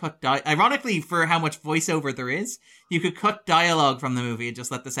you could cut ironically, for how much voiceover there is, you could cut dialogue from the movie and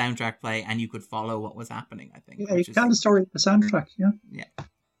just let the soundtrack play, and you could follow what was happening, I think. Yeah, you tell the story with the soundtrack, Yeah.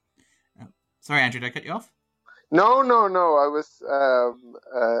 Sorry, Andrew, did I cut you off? No. I was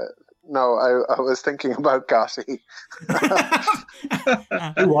No, I was thinking about Gotti.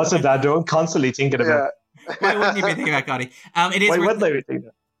 Who wasn't that? I'm constantly thinking about. Why wouldn't you be thinking about Gotti? It is Why worth, wouldn't I be thinking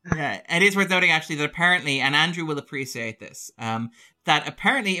that? yeah, it is worth noting actually that apparently, and Andrew will appreciate this, that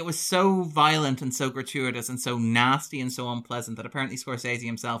apparently it was so violent and so gratuitous and so nasty and so unpleasant that apparently Scorsese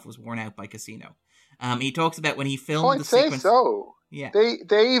himself was worn out by Casino. He talks about when he filmed the sequence. I'd say so. Yeah.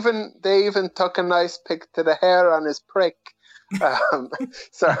 They even took a nice pic to the hair on his prick.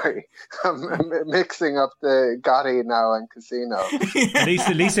 Sorry, I'm mixing up the Gotti now and Casino.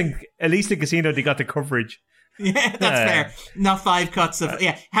 At least in Casino they got the coverage. Yeah, that's fair. Not 5 cuts of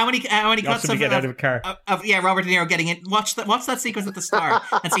How many cuts of get out of a car? Of Robert De Niro getting in? Watch that sequence at the start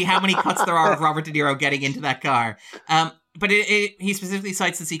and see how many cuts there are of Robert De Niro getting into that car. But he specifically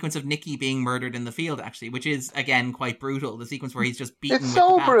cites the sequence of Nicky being murdered in the field, actually, which is again quite brutal. The sequence where he's just beaten. It's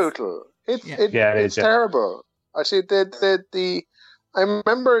so brutal. It's terrible. Actually, I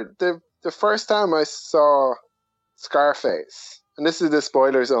remember the first time I saw Scarface, and this is the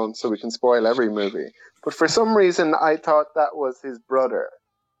spoiler zone, so we can spoil every movie. But for some reason, I thought that was his brother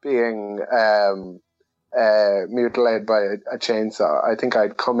being mutilated by a chainsaw. I think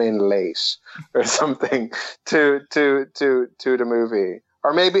I'd come in late or something to the movie.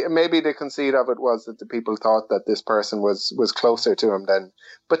 Or maybe the conceit of it was that the people thought that this person was closer to him then.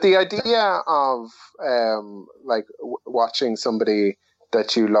 But the idea of watching somebody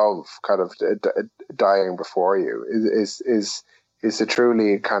that you love kind of dying before you is a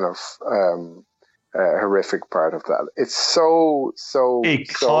truly kind of horrific part of that. It's so. He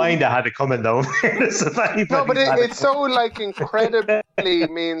kind of had it coming though. No, but it's so incredibly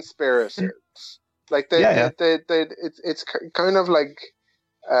mean spirited. It's kind of like.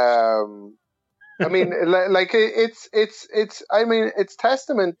 I mean, it's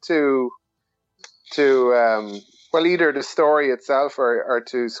testament to either the story itself or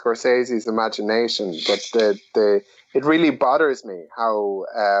to Scorsese's imagination, but it really bothers me how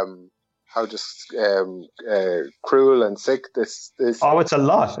just cruel and sick this. Oh, it's a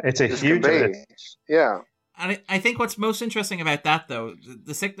lot. It's a huge. Yeah. And I think what's most interesting about that, though,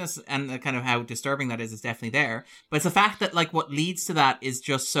 the sickness and the kind of how disturbing that is definitely there. But it's the fact that, what leads to that is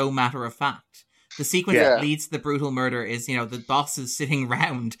just so matter of fact. The sequence that leads to the brutal murder is, the boss is sitting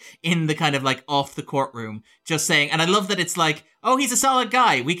round in the kind of, off the courtroom, just saying, and I love that it's oh, he's a solid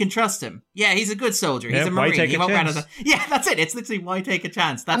guy. We can trust him. Yeah, he's a good solder. He's a Marine. He won't yeah, that's it. It's literally, why take a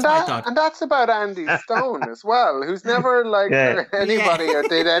chance? That's my thought. And that's about Andy Stone as well, who's never, hurt anybody or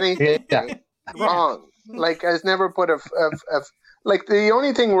did anything wrong. Has never put the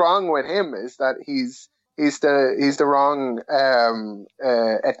only thing wrong with him is that he's the wrong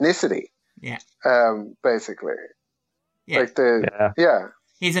ethnicity. Yeah. Basically. Yeah.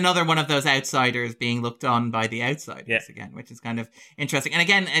 He's another one of those outsiders being looked on by the outsiders again, which is kind of interesting. And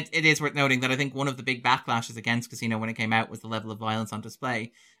again, it is worth noting that I think one of the big backlashes against Casino when it came out was the level of violence on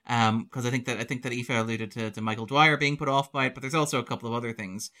display. Because I think that Aoife alluded to Michael Dwyer being put off by it, but there's also a couple of other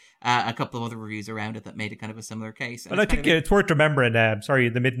things, a couple of other reviews around it that made it kind of a similar case. And I think it's worth remembering, in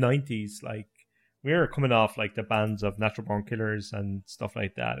the mid-90s, we were coming off the bands of Natural Born Killers and stuff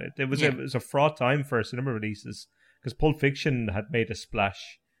like that. It was a fraught time for cinema releases because Pulp Fiction had made a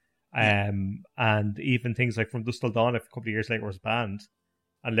splash, and even things like From Dusk Till Dawn a couple of years later was banned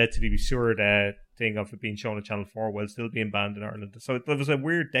and led to the absurd thing of it being shown on Channel 4 while still being banned in Ireland. So it was a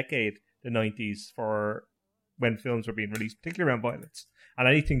weird decade, the 90s, for when films were being released, particularly around violence and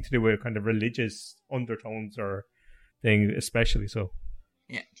anything to do with kind of religious undertones or thing, especially so.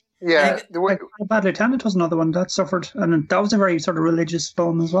 Yeah. Yeah, Bad Lieutenant was another one that suffered, and that was a very sort of religious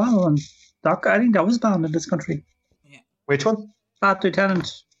film as well. And I think that was banned in this country. Yeah. Which one? Bad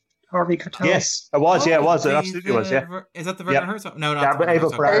Lieutenant, Harvey Keitel. Yes, it was. It was. It absolutely was. Yeah. Is that the Werner Herzog? No, not Abel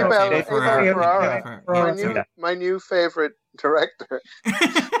Ferrara. My new favorite director.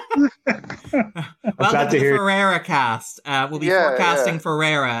 Welcome to the Ferrara cast. We'll be forecasting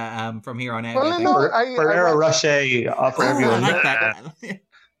Ferrara from here on out. Well, Ferrara Rocher for everyone. I like that.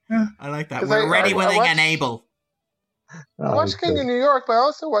 I like that. We're ready, willing, and able. I watched King of New York, but I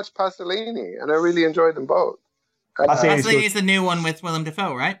also watched Pasolini, and I really enjoyed them both. Pasolini is the new one with Willem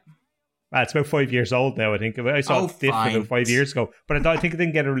Dafoe, right? It's about 5 years old now, I think. I saw it about 5 years ago, but I think it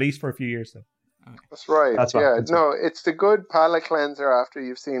didn't get a release for a few years, though. Okay. That's right. No, it's the good palate cleanser after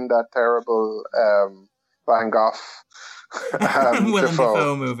you've seen that terrible Van Gogh Willem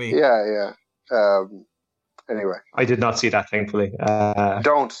Dafoe movie. Yeah. Anyway, I did not see that, thankfully.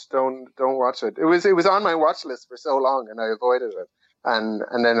 Don't watch it. It was on my watch list for so long, and I avoided it. And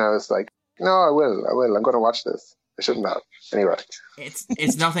then I was like, no, I will. I'm going to watch this. I shouldn't have. Anyway,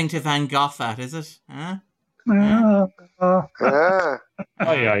 it's nothing to Van Gogh at, is it? Huh?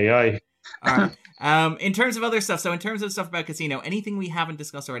 Aye, aye, aye. All right. In terms of other stuff, so in terms of stuff about Casino, anything we haven't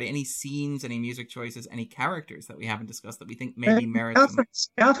discussed already, any scenes, any music choices, any characters that we haven't discussed that we think maybe merit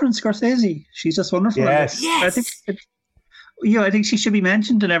Catherine Scorsese. She's just wonderful. Yes. Yes! I think she should be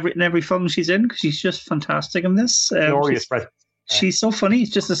mentioned in every film she's in because she's just fantastic in this. Glorious breath. She's so funny.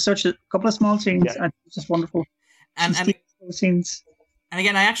 It's just such a couple of small scenes and it's just wonderful. And scenes. And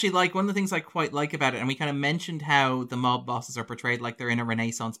again, I actually like one of the things I quite like about it, and we kind of mentioned how the mob bosses are portrayed like they're in a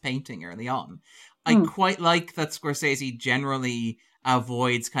Renaissance painting early on. I quite like that Scorsese generally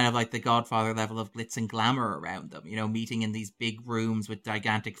avoids kind of like the Godfather level of glitz and glamour around them, you know, meeting in these big rooms with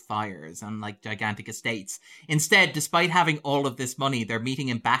gigantic fires and like gigantic estates. Instead, despite having all of this money, they're meeting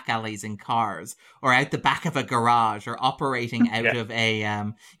in back alleys in cars or out the back of a garage or operating out of a,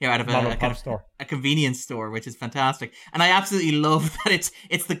 out of a convenience store, which is fantastic. And I absolutely love that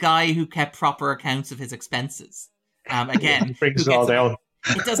it's the guy who kept proper accounts of his expenses. Again, brings it all down.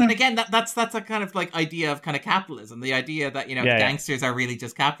 It doesn't. Again, that's a kind of like idea of kind of capitalism. The idea that gangsters are really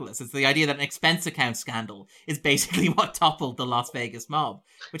just capitalists. It's the idea that an expense account scandal is basically what toppled the Las Vegas mob.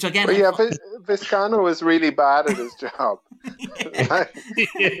 Which again, Viscano is really bad at his job.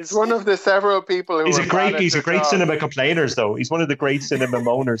 He's one of the several people who. He's a great cinema complainers, though. He's one of the great cinema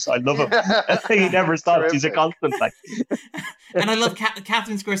moaners. I love him. He never stops. He's a constant. Like. And I love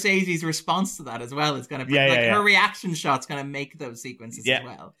Catherine Scorsese's response to that as well. It's going to be her reaction shots going to make those sequences as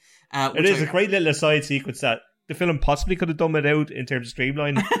well. It is a great little aside sequence that the film possibly could have done without in terms of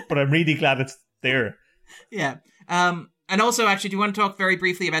streamline, but I'm really glad it's there. Yeah. And also, actually, do you want to talk very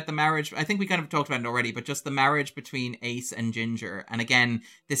briefly about the marriage? I think we kind of talked about it already, but just the marriage between Ace and Ginger. And again,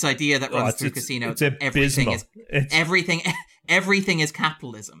 this idea that runs through Casino. Everything is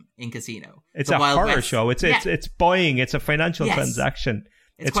capitalism in Casino. It's a horror show. It's buying. It's a financial transaction.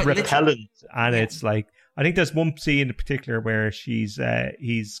 It's repellent. And it's like, I think there's one scene in particular where he's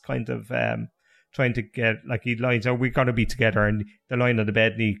kind of trying to get, like, he lines, "Oh, we're going to be together," and they're lying on the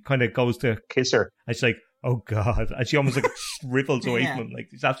bed and he kind of goes to kiss her. And she's like, "Oh God!" And she almost like shrivels away from him. Like,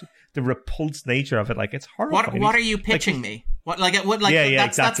 it's absolutely the repulsed nature of it. Like, it's horrifying. What are you pitching me?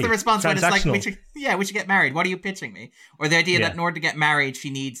 That's the response when it's like, we should get married. What are you pitching me? Or the idea that in order to get married, she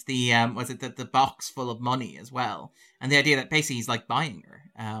needs the the box full of money as well, and the idea that basically he's like buying her.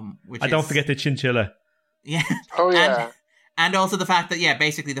 Don't forget the chinchilla. Yeah. Oh yeah. And also the fact that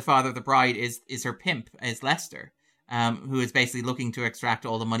basically the father of the bride is her pimp, is Lester. Who is basically looking to extract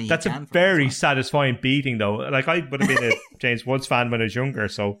all the money That's he can. That's a very satisfying beating, though. Like, I would have been a James Woods fan when I was younger,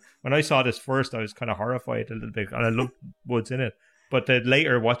 so when I saw this first, I was kind of horrified a little bit, and I loved Woods in it. But the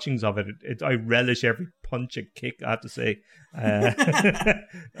later watchings of it, I relish every punch and kick, I have to say.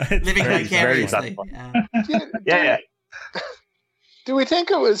 Living vicariously. Yeah. Do we think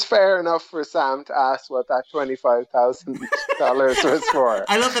it was fair enough for Sam to ask what that $25,000 was for?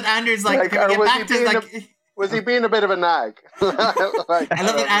 I love that Andrew's was he being a bit of a nag? I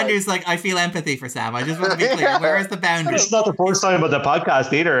love that Andrew's like, I feel empathy for Sam. I just want to be clear. Where is the boundary? It's not the first time on the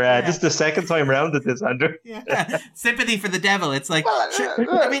podcast either. Just the second time round at this, Andrew. Yeah. Sympathy for the devil. It's like,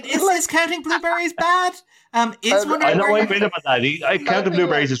 is counting blueberries bad? I know I'm bit about that. Counting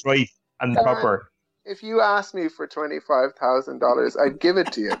blueberries is right and proper. If you asked me for $25,000, I'd give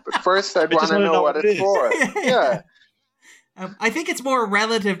it to you. But first, I'd want to know what it's for. Yeah. I think it's more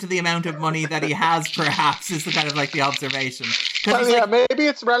relative to the amount of money that he has, perhaps, is the kind of like the observation. Maybe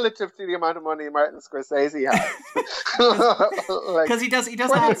it's relative to the amount of money Martin Scorsese has. Because he does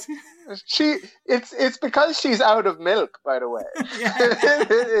have... It's because she's out of milk, by the way. Yeah.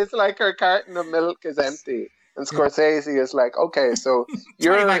 It's like her carton of milk is empty. And Scorsese is like, okay, so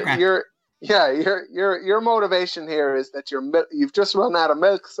your motivation here is that you've just run out of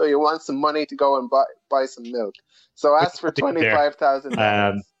milk, so you want some money to go and buy some milk. So ask for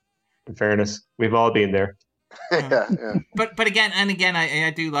 $25,000. In fairness, we've all been there. Yeah. But again,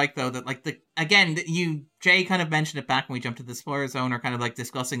 I do like though that Jay kind of mentioned it back when we jumped to the spoiler zone or kind of like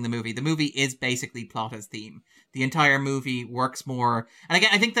discussing the movie. The movie is basically plot as theme. The entire movie works more. And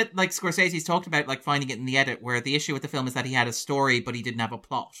again, I think that like Scorsese's talked about like finding it in the edit, where the issue with the film is that he had a story but he didn't have a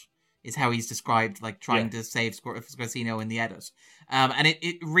plot. Is how he's described, like trying to save Scorsese in the edit. And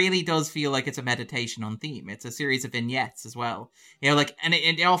it really does feel like it's a meditation on theme. It's a series of vignettes as well. And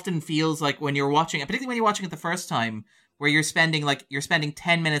it often feels like when you're watching, particularly when you're watching it the first time, where you're spending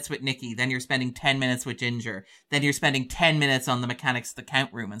 10 minutes with Nikki, then you're spending 10 minutes with Ginger, then you're spending 10 minutes on the mechanics of the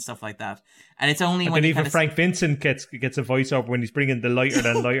count room and stuff like that. And it's only when even Frank Vincent gets a voiceover when he's bringing the lighter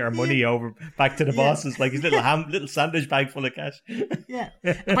than lighter money over back to the bosses, like his little sandwich bag full of cash. Yeah,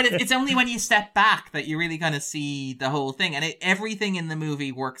 but it's only when you step back that you really kind of see the whole thing, and everything in the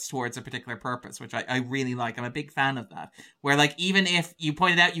movie works towards a particular purpose, which I really like. I'm a big fan of that. Where like even if you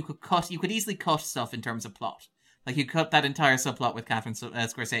pointed out you could easily cut stuff in terms of plot. Like you cut that entire subplot with Catherine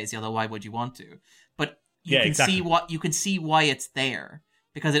Scorsese, although why would you want to? But you can see why it's there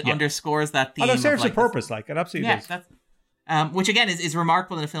because it underscores that theme. Oh, it serves a purpose, like it absolutely does. That's, which again is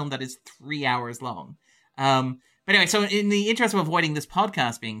remarkable in a film that is 3 hours long. But anyway, so in the interest of avoiding this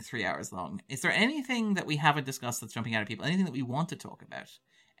podcast being 3 hours long, is there anything that we haven't discussed that's jumping out at people? Anything that we want to talk about?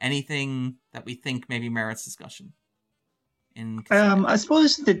 Anything that we think maybe merits discussion? I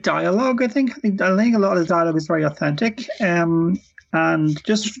suppose the dialogue. I think a lot of the dialogue is very authentic. And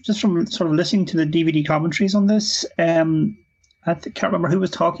just from sort of listening to the DVD commentaries on this, I can't remember who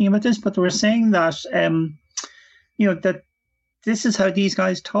was talking about this, but they were saying that that this is how these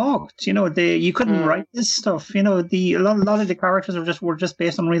guys talked. You couldn't write this stuff. A lot of the characters were just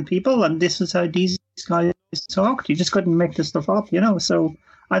based on real people, and this is how these guys talked. You just couldn't make this stuff up. So.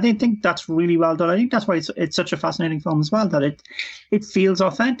 I think that's really well done. I think that's why it's such a fascinating film as well, that it feels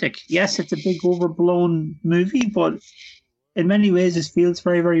authentic. Yes, it's a big overblown movie, but in many ways it feels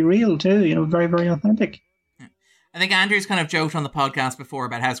very, very real too, very, very authentic. I think Andrew's kind of joked on the podcast before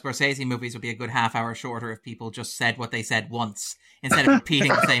about how Scorsese movies would be a good half hour shorter if people just said what they said once instead of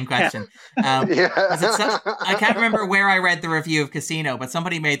repeating the same question. I can't remember where I read the review of Casino, but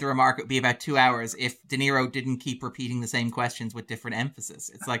somebody made the remark it would be about 2 hours if De Niro didn't keep repeating the same questions with different emphasis.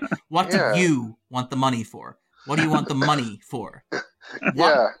 It's like, what do you want the money for? What do you want the money for?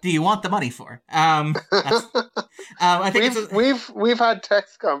 What do you want the money for? I think we've had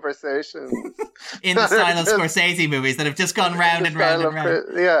text conversations in the style of Scorsese movies that have just gone round and round and round.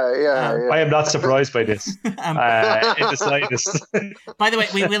 Yeah. I am not surprised by this in the slightest. By the way,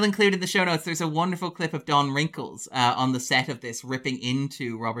 we will include in the show notes. There's a wonderful clip of Don Rickles on the set of this ripping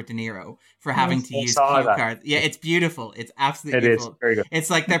into Robert De Niro for having to use cue cards. Yeah, it's beautiful. It's absolutely beautiful. It is very good. It's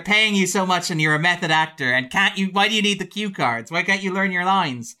like they're paying you so much and you're a method actor, and why do you need the cue cards? Why can't you learn your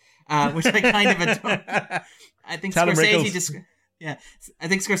lines? Which I kind of adore. I think Scorsese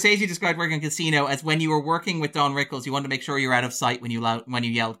described working in Casino as when you were working with Don Rickles, you wanted to make sure you were out of sight when you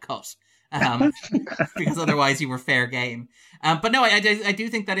yelled cut. Because otherwise you were fair game. But no, I do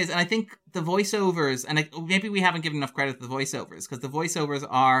think that is, and I think the voiceovers, and maybe we haven't given enough credit to the voiceovers, because the voiceovers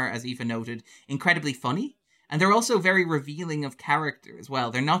are, as Aoife noted, incredibly funny. And they're also very revealing of character as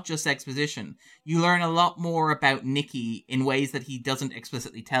well. They're not just exposition. You learn a lot more about Nicky in ways that he doesn't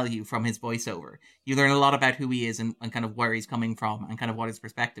explicitly tell you from his voiceover. You learn a lot about who he is and kind of where he's coming from and kind of what his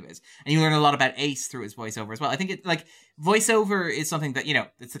perspective is. And you learn a lot about Ace through his voiceover as well. I think voiceover is something that,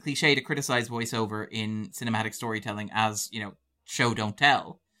 it's a cliche to criticize voiceover in cinematic storytelling as, show don't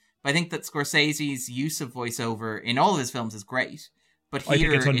tell. But I think that Scorsese's use of voiceover in all of his films is great. But here, I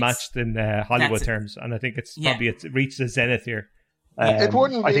think it's unmatched in Hollywood terms, and I think it's probably it's reached the zenith here. It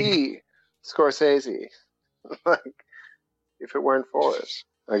wouldn't be Scorsese, if it weren't for it,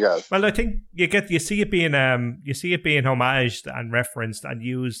 I guess. Well, I think you see it being homaged and referenced and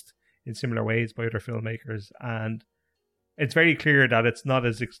used in similar ways by other filmmakers, and it's very clear that it's not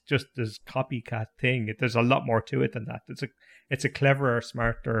just this copycat thing. There's a lot more to it than that. It's a cleverer,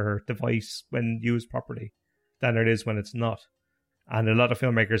 smarter device when used properly than it is when it's not. And a lot of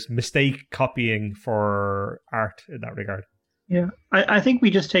filmmakers mistake copying for art in that regard. Yeah, I think we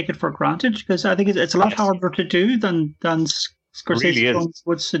just take it for granted because I think it's a lot harder to do than Scorsese really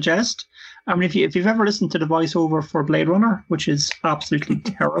would suggest. I mean, if you've ever listened to the voiceover for Blade Runner, which is absolutely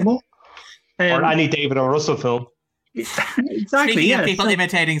terrible, or any David O. Russell film. Exactly. Speaking of people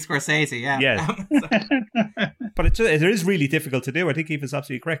imitating Scorsese, but it is really difficult to do. I think Aoife's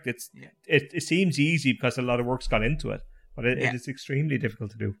absolutely correct. It seems easy because a lot of work's gone into it. But it is extremely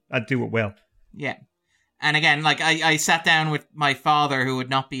difficult to do and do it well. Yeah. And again, I sat down with my father, who would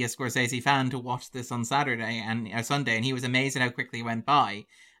not be a Scorsese fan, to watch this on Saturday and Sunday, and he was amazed at how quickly it went by.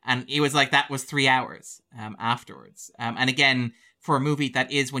 And he was like, that was 3 hours afterwards. And again, for a movie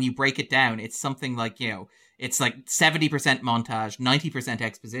that is, when you break it down, it's something like, it's like 70% montage, 90%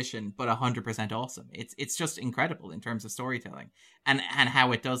 exposition, but 100% awesome. It's just incredible in terms of storytelling and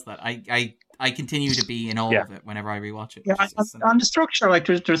how it does that. I continue to be in awe of it whenever I rewatch it. Yeah, on the structure,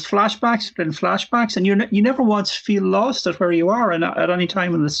 there's flashbacks within flashbacks, and you never once feel lost at where you are and at any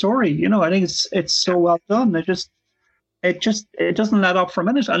time in the story. I think it's so well done. It doesn't let up for a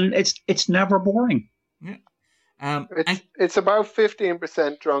minute, and it's never boring. Yeah. It's about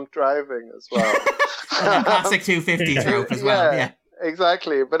 15% drunk driving as well. And a classic 250 trope as well. Yeah.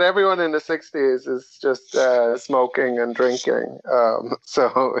 Exactly, but everyone in the 60s is just smoking and drinking.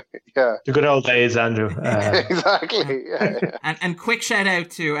 So, yeah. The good old days, Andrew. Exactly, yeah. And quick shout out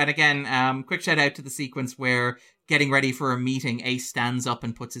to, and again, quick shout out to the sequence where getting ready for a meeting, Ace stands up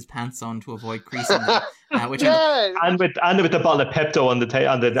and puts his pants on to avoid creasing them. And with the bottle of Pepto on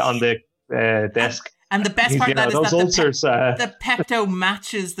the desk. And the best part of that is those ulcers, the Pepto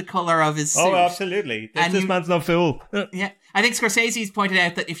matches the colour of his suit. Oh, absolutely. This man's no fool. Yeah. I think Scorsese's pointed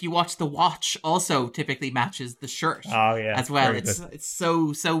out that if you watch the watch, also typically matches the shirt as well. It's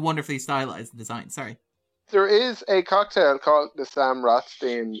so wonderfully stylized and designed. Sorry. There is a cocktail called the Sam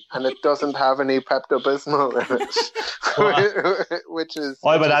Rothstein, and it doesn't have any Pepto-Bismol in it, which is.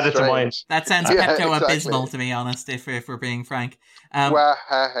 I would add it to mine. That sounds Pepto-Abysmal, to be honest, if we're being frank. And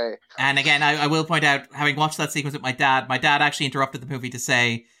again, I will point out, having watched that sequence with my dad actually interrupted the movie to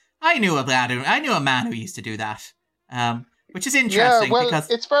say, I knew a man who used to do that. Which is interesting because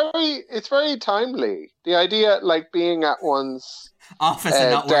it's very timely. The idea, like being at one's office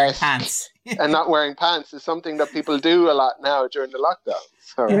and not wearing pants. And not wearing pants is something that people do a lot now during the lockdown.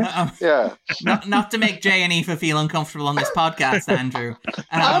 So, not to make Jay and Aoife feel uncomfortable on this podcast, Andrew.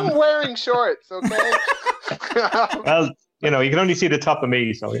 I'm wearing shorts, okay? Well, you can only see the top of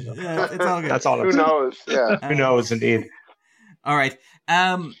me, so it's all good. That's all. Who knows? Yeah. Who knows, indeed. All right.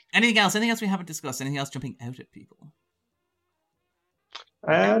 Anything else? Anything else we haven't discussed? Anything else jumping out at people?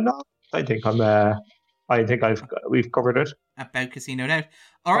 No, I think we've covered it. About Casino Doubt.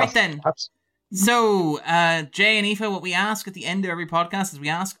 All right, then. Perhaps. So, Jay and Aoife, what we ask at the end of every podcast is we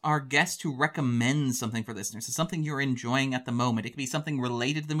ask our guests to recommend something for listeners. So something you're enjoying at the moment. It could be something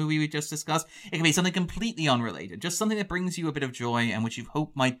related to the movie we just discussed. It could be something completely unrelated. Just something that brings you a bit of joy and which you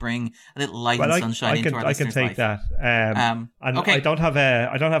hope might bring a little light and sunshine into our listeners' life. I can take that. Okay. I don't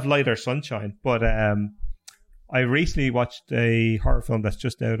have light or sunshine, but I recently watched a horror film that's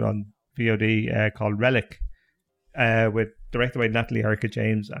just out on VOD called Relic, directed by Natalie Erica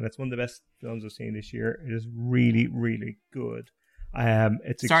James, and it's one of the best films I've seen this year. It is really, really good.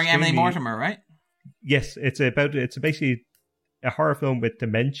 It's starring Emily Mortimer, right? Yes, it's basically a horror film with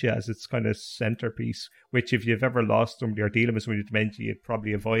dementia as its kind of centerpiece. Which, if you've ever lost somebody or dealing with somebody with dementia, you'd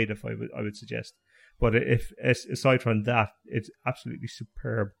probably avoid. I would suggest. But if aside from that, it's absolutely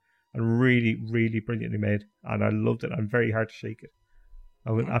superb and really, really brilliantly made, and I loved it. I'm very hard to shake it.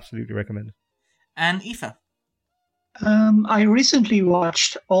 I would absolutely recommend it. And Aoife? I recently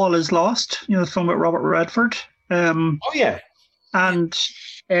watched All Is Lost, the film with Robert Redford. Oh yeah, and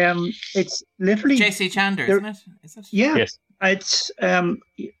it's literally J.C. Chandler, isn't it? Is it? Yeah, yes. It's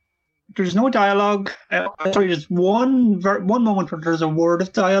there's no dialogue. There's one moment where there's a word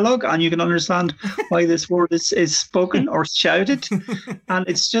of dialogue, and you can understand why this word is spoken or shouted. And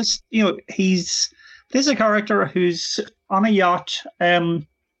it's just there's a character who's on a yacht. And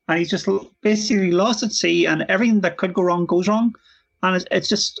he's just basically lost at sea, and everything that could go wrong goes wrong. And I think it's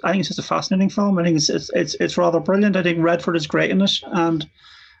just a fascinating film. I think it's rather brilliant. I think Redford is great in it, and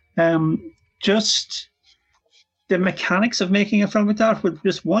just the mechanics of making a film like that with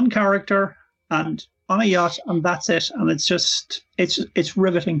just one character and on a yacht, and that's it. And it's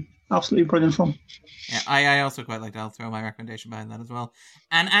riveting. Absolutely brilliant film. Yeah, I also quite like that. I'll throw my recommendation behind that as well.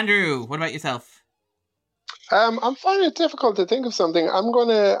 And Andrew, what about yourself? I'm finding it difficult to think of something. I'm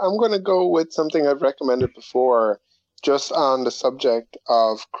gonna go with something I've recommended before, just on the subject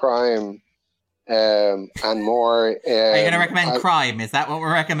of crime, and more. Are you gonna recommend crime? Is that what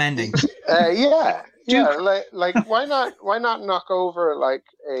we're recommending? Yeah. Like why not knock over a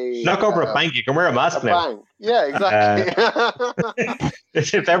bank? You can wear a mask now. Bank. Yeah, exactly.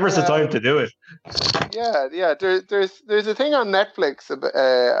 If ever's the time to do it. Yeah. There's a thing on Netflix.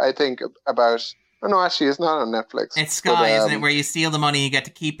 I think about. Oh, no, actually, it's not on Netflix. It's Sky, isn't it? Where you steal the money, you get to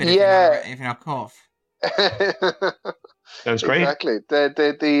keep it if you're not caught. Sounds great. Exactly.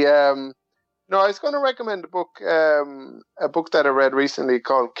 No, I was going to recommend a book that I read recently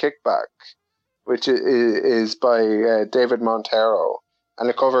called Kickback, which is by David Montero, and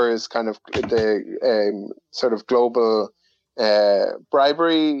the cover is kind of the sort of global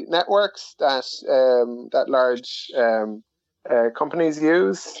bribery networks that large companies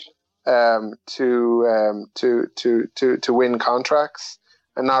use. To win contracts,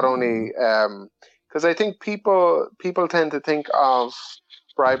 and not only because I think people tend to think of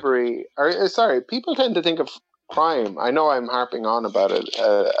bribery, people tend to think of crime. I know I'm harping on about it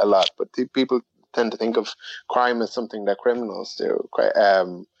a lot, but people tend to think of crime as something that criminals do.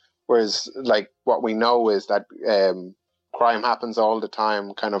 Whereas, like, what we know is that crime happens all the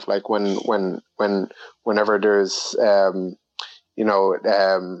time, kind of like whenever there's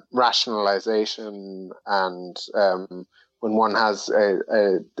rationalization and when one has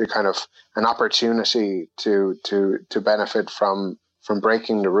the kind of an opportunity to benefit from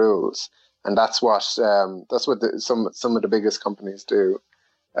breaking the rules, and that's what some of the biggest companies do,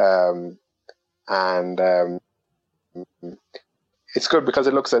 and it's good because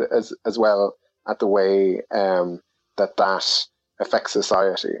it looks at as well at the way that affects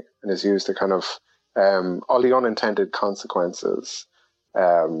society and is used to kind of all the unintended consequences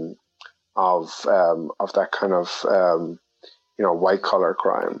of that kind of white collar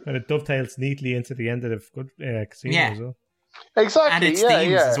crime. And it dovetails neatly into the end of Good Casino as well. Exactly, and its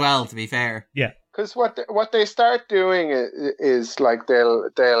themes as well. To be fair, yeah, because what they start doing is like they'll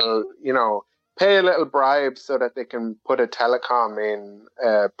pay a little bribe so that they can put a telecom in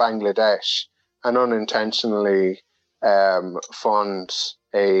Bangladesh and unintentionally fund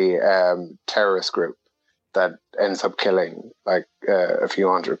a terrorist group that ends up killing like a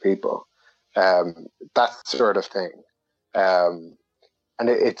few hundred people. That sort of thing. And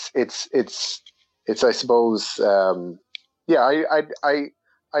it's I suppose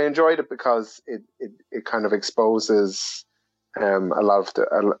I enjoyed it because it kind of exposes a lot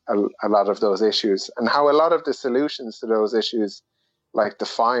of those issues and how a lot of the solutions to those issues, like the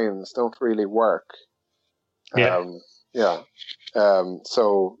fines, don't really work. So yeah,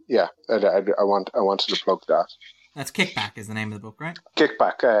 I wanted to plug that. That's Kickback is the name of the book, right?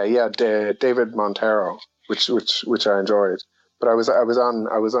 Kickback, David Montero, which I enjoyed. But I was on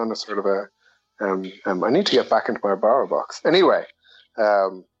a sort of a I need to get back into my borrow box. Anyway,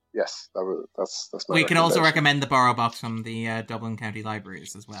 yes, that's my. We can also recommend the borrow box from the Dublin County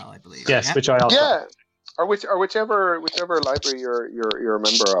Libraries as well, I believe. Yes, which I also. Yeah. Or whichever library you're a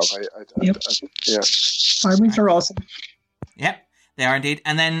member of. Libraries are awesome. Yep, they are indeed.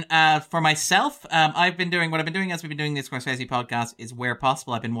 And then for myself, I've been doing as we've been doing this Scorsese podcast is where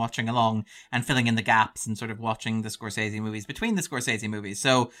possible I've been watching along and filling in the gaps and sort of watching the Scorsese movies between the Scorsese movies.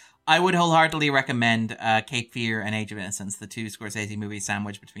 So I would wholeheartedly recommend Cape Fear and Age of Innocence, the two Scorsese movies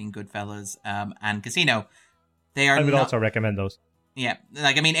sandwiched between Goodfellas and Casino. I would also recommend those. Yeah,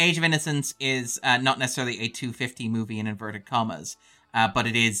 like, I mean, Age of Innocence is not necessarily a 250 movie in inverted commas, but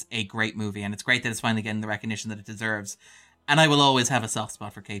it is a great movie, and it's great that it's finally getting the recognition that it deserves. And I will always have a soft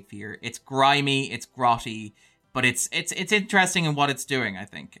spot for Cape Fear. It's grimy, it's grotty, but it's interesting in what it's doing, I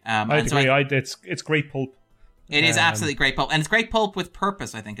think. I agree. It's great pulp. It is absolutely great pulp, and it's great pulp with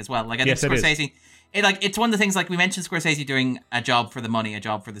purpose, I think, as well. Like, I think Scorsese, it's one of the things, like we mentioned, Scorsese doing a job for the money, a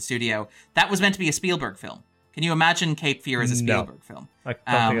job for the studio. That was meant to be a Spielberg film. Can you imagine Cape Fear as a Spielberg film? I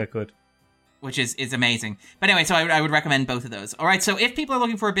don't think I could. Which is amazing. But anyway, so I would recommend both of those. All right, so if people are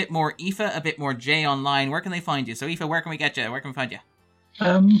looking for a bit more Aoife, a bit more Jay online, where can they find you? So Aoife, where can we get you? Where can we find you?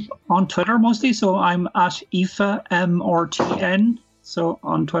 On Twitter mostly, so I'm at Aoife MRTN, so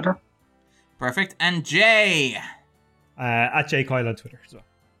on Twitter. Perfect. And Jay? At Jay Coyle on Twitter as well.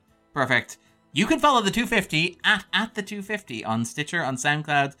 Perfect. You can follow the 250 at the 250 on Stitcher, on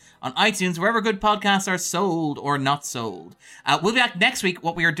SoundCloud, on iTunes, wherever good podcasts are sold or not sold. We'll be back next week.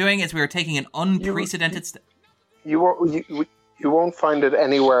 What we are doing is we are taking an unprecedented step. You won't find it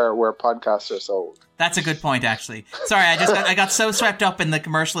anywhere where podcasts are sold. That's a good point, actually. Sorry, I got so swept up in the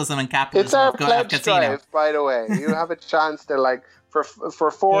commercialism and capitalism. It's our pledge drive, by the way. You have a chance to, like, for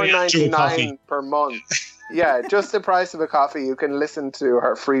 $4.99 per month. Yeah, just the price of a coffee, you can listen to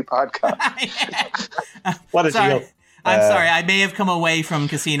our free podcast. What a deal. I'm sorry, I may have come away from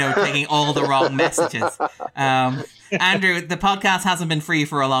Casino taking all the wrong messages. Andrew, the podcast hasn't been free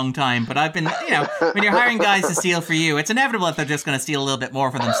for a long time, but I've been, when you're hiring guys to steal for you, it's inevitable that they're just going to steal a little bit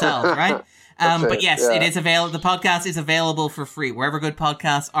more for themselves, right? But yes, it is available. The podcast is available for free wherever good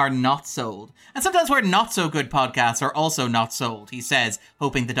podcasts are not sold. And sometimes where not so good podcasts are also not sold, he says,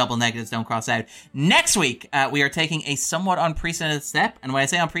 hoping the double negatives don't cross out. Next week, we are taking a somewhat unprecedented step. And when I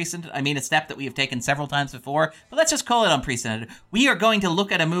say unprecedented, I mean a step that we have taken several times before. But let's just call it unprecedented. We are going to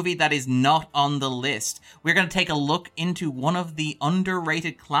look at a movie that is not on the list. We're going to take a look into one of the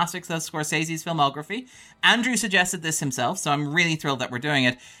underrated classics of Scorsese's filmography. Andrew suggested this himself, so I'm really thrilled that we're doing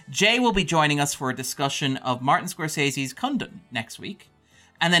it. Jay will be joining us for a discussion of Martin Scorsese's Kundun next week.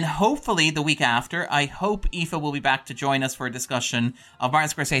 And then hopefully the week after, I hope Aoife will be back to join us for a discussion of Martin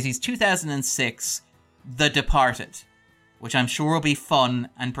Scorsese's 2006 The Departed, which I'm sure will be fun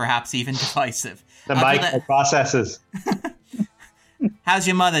and perhaps even divisive. The microprocessors. How's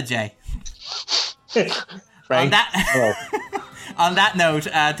your mother, Jay? Frank? On that note,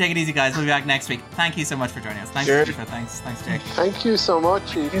 take it easy, guys. We'll be back next week. Thank you so much for joining us. Thanks, Aoife. Thanks, Jay. Thank you so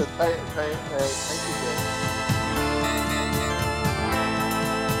much, Aoife. Thank you.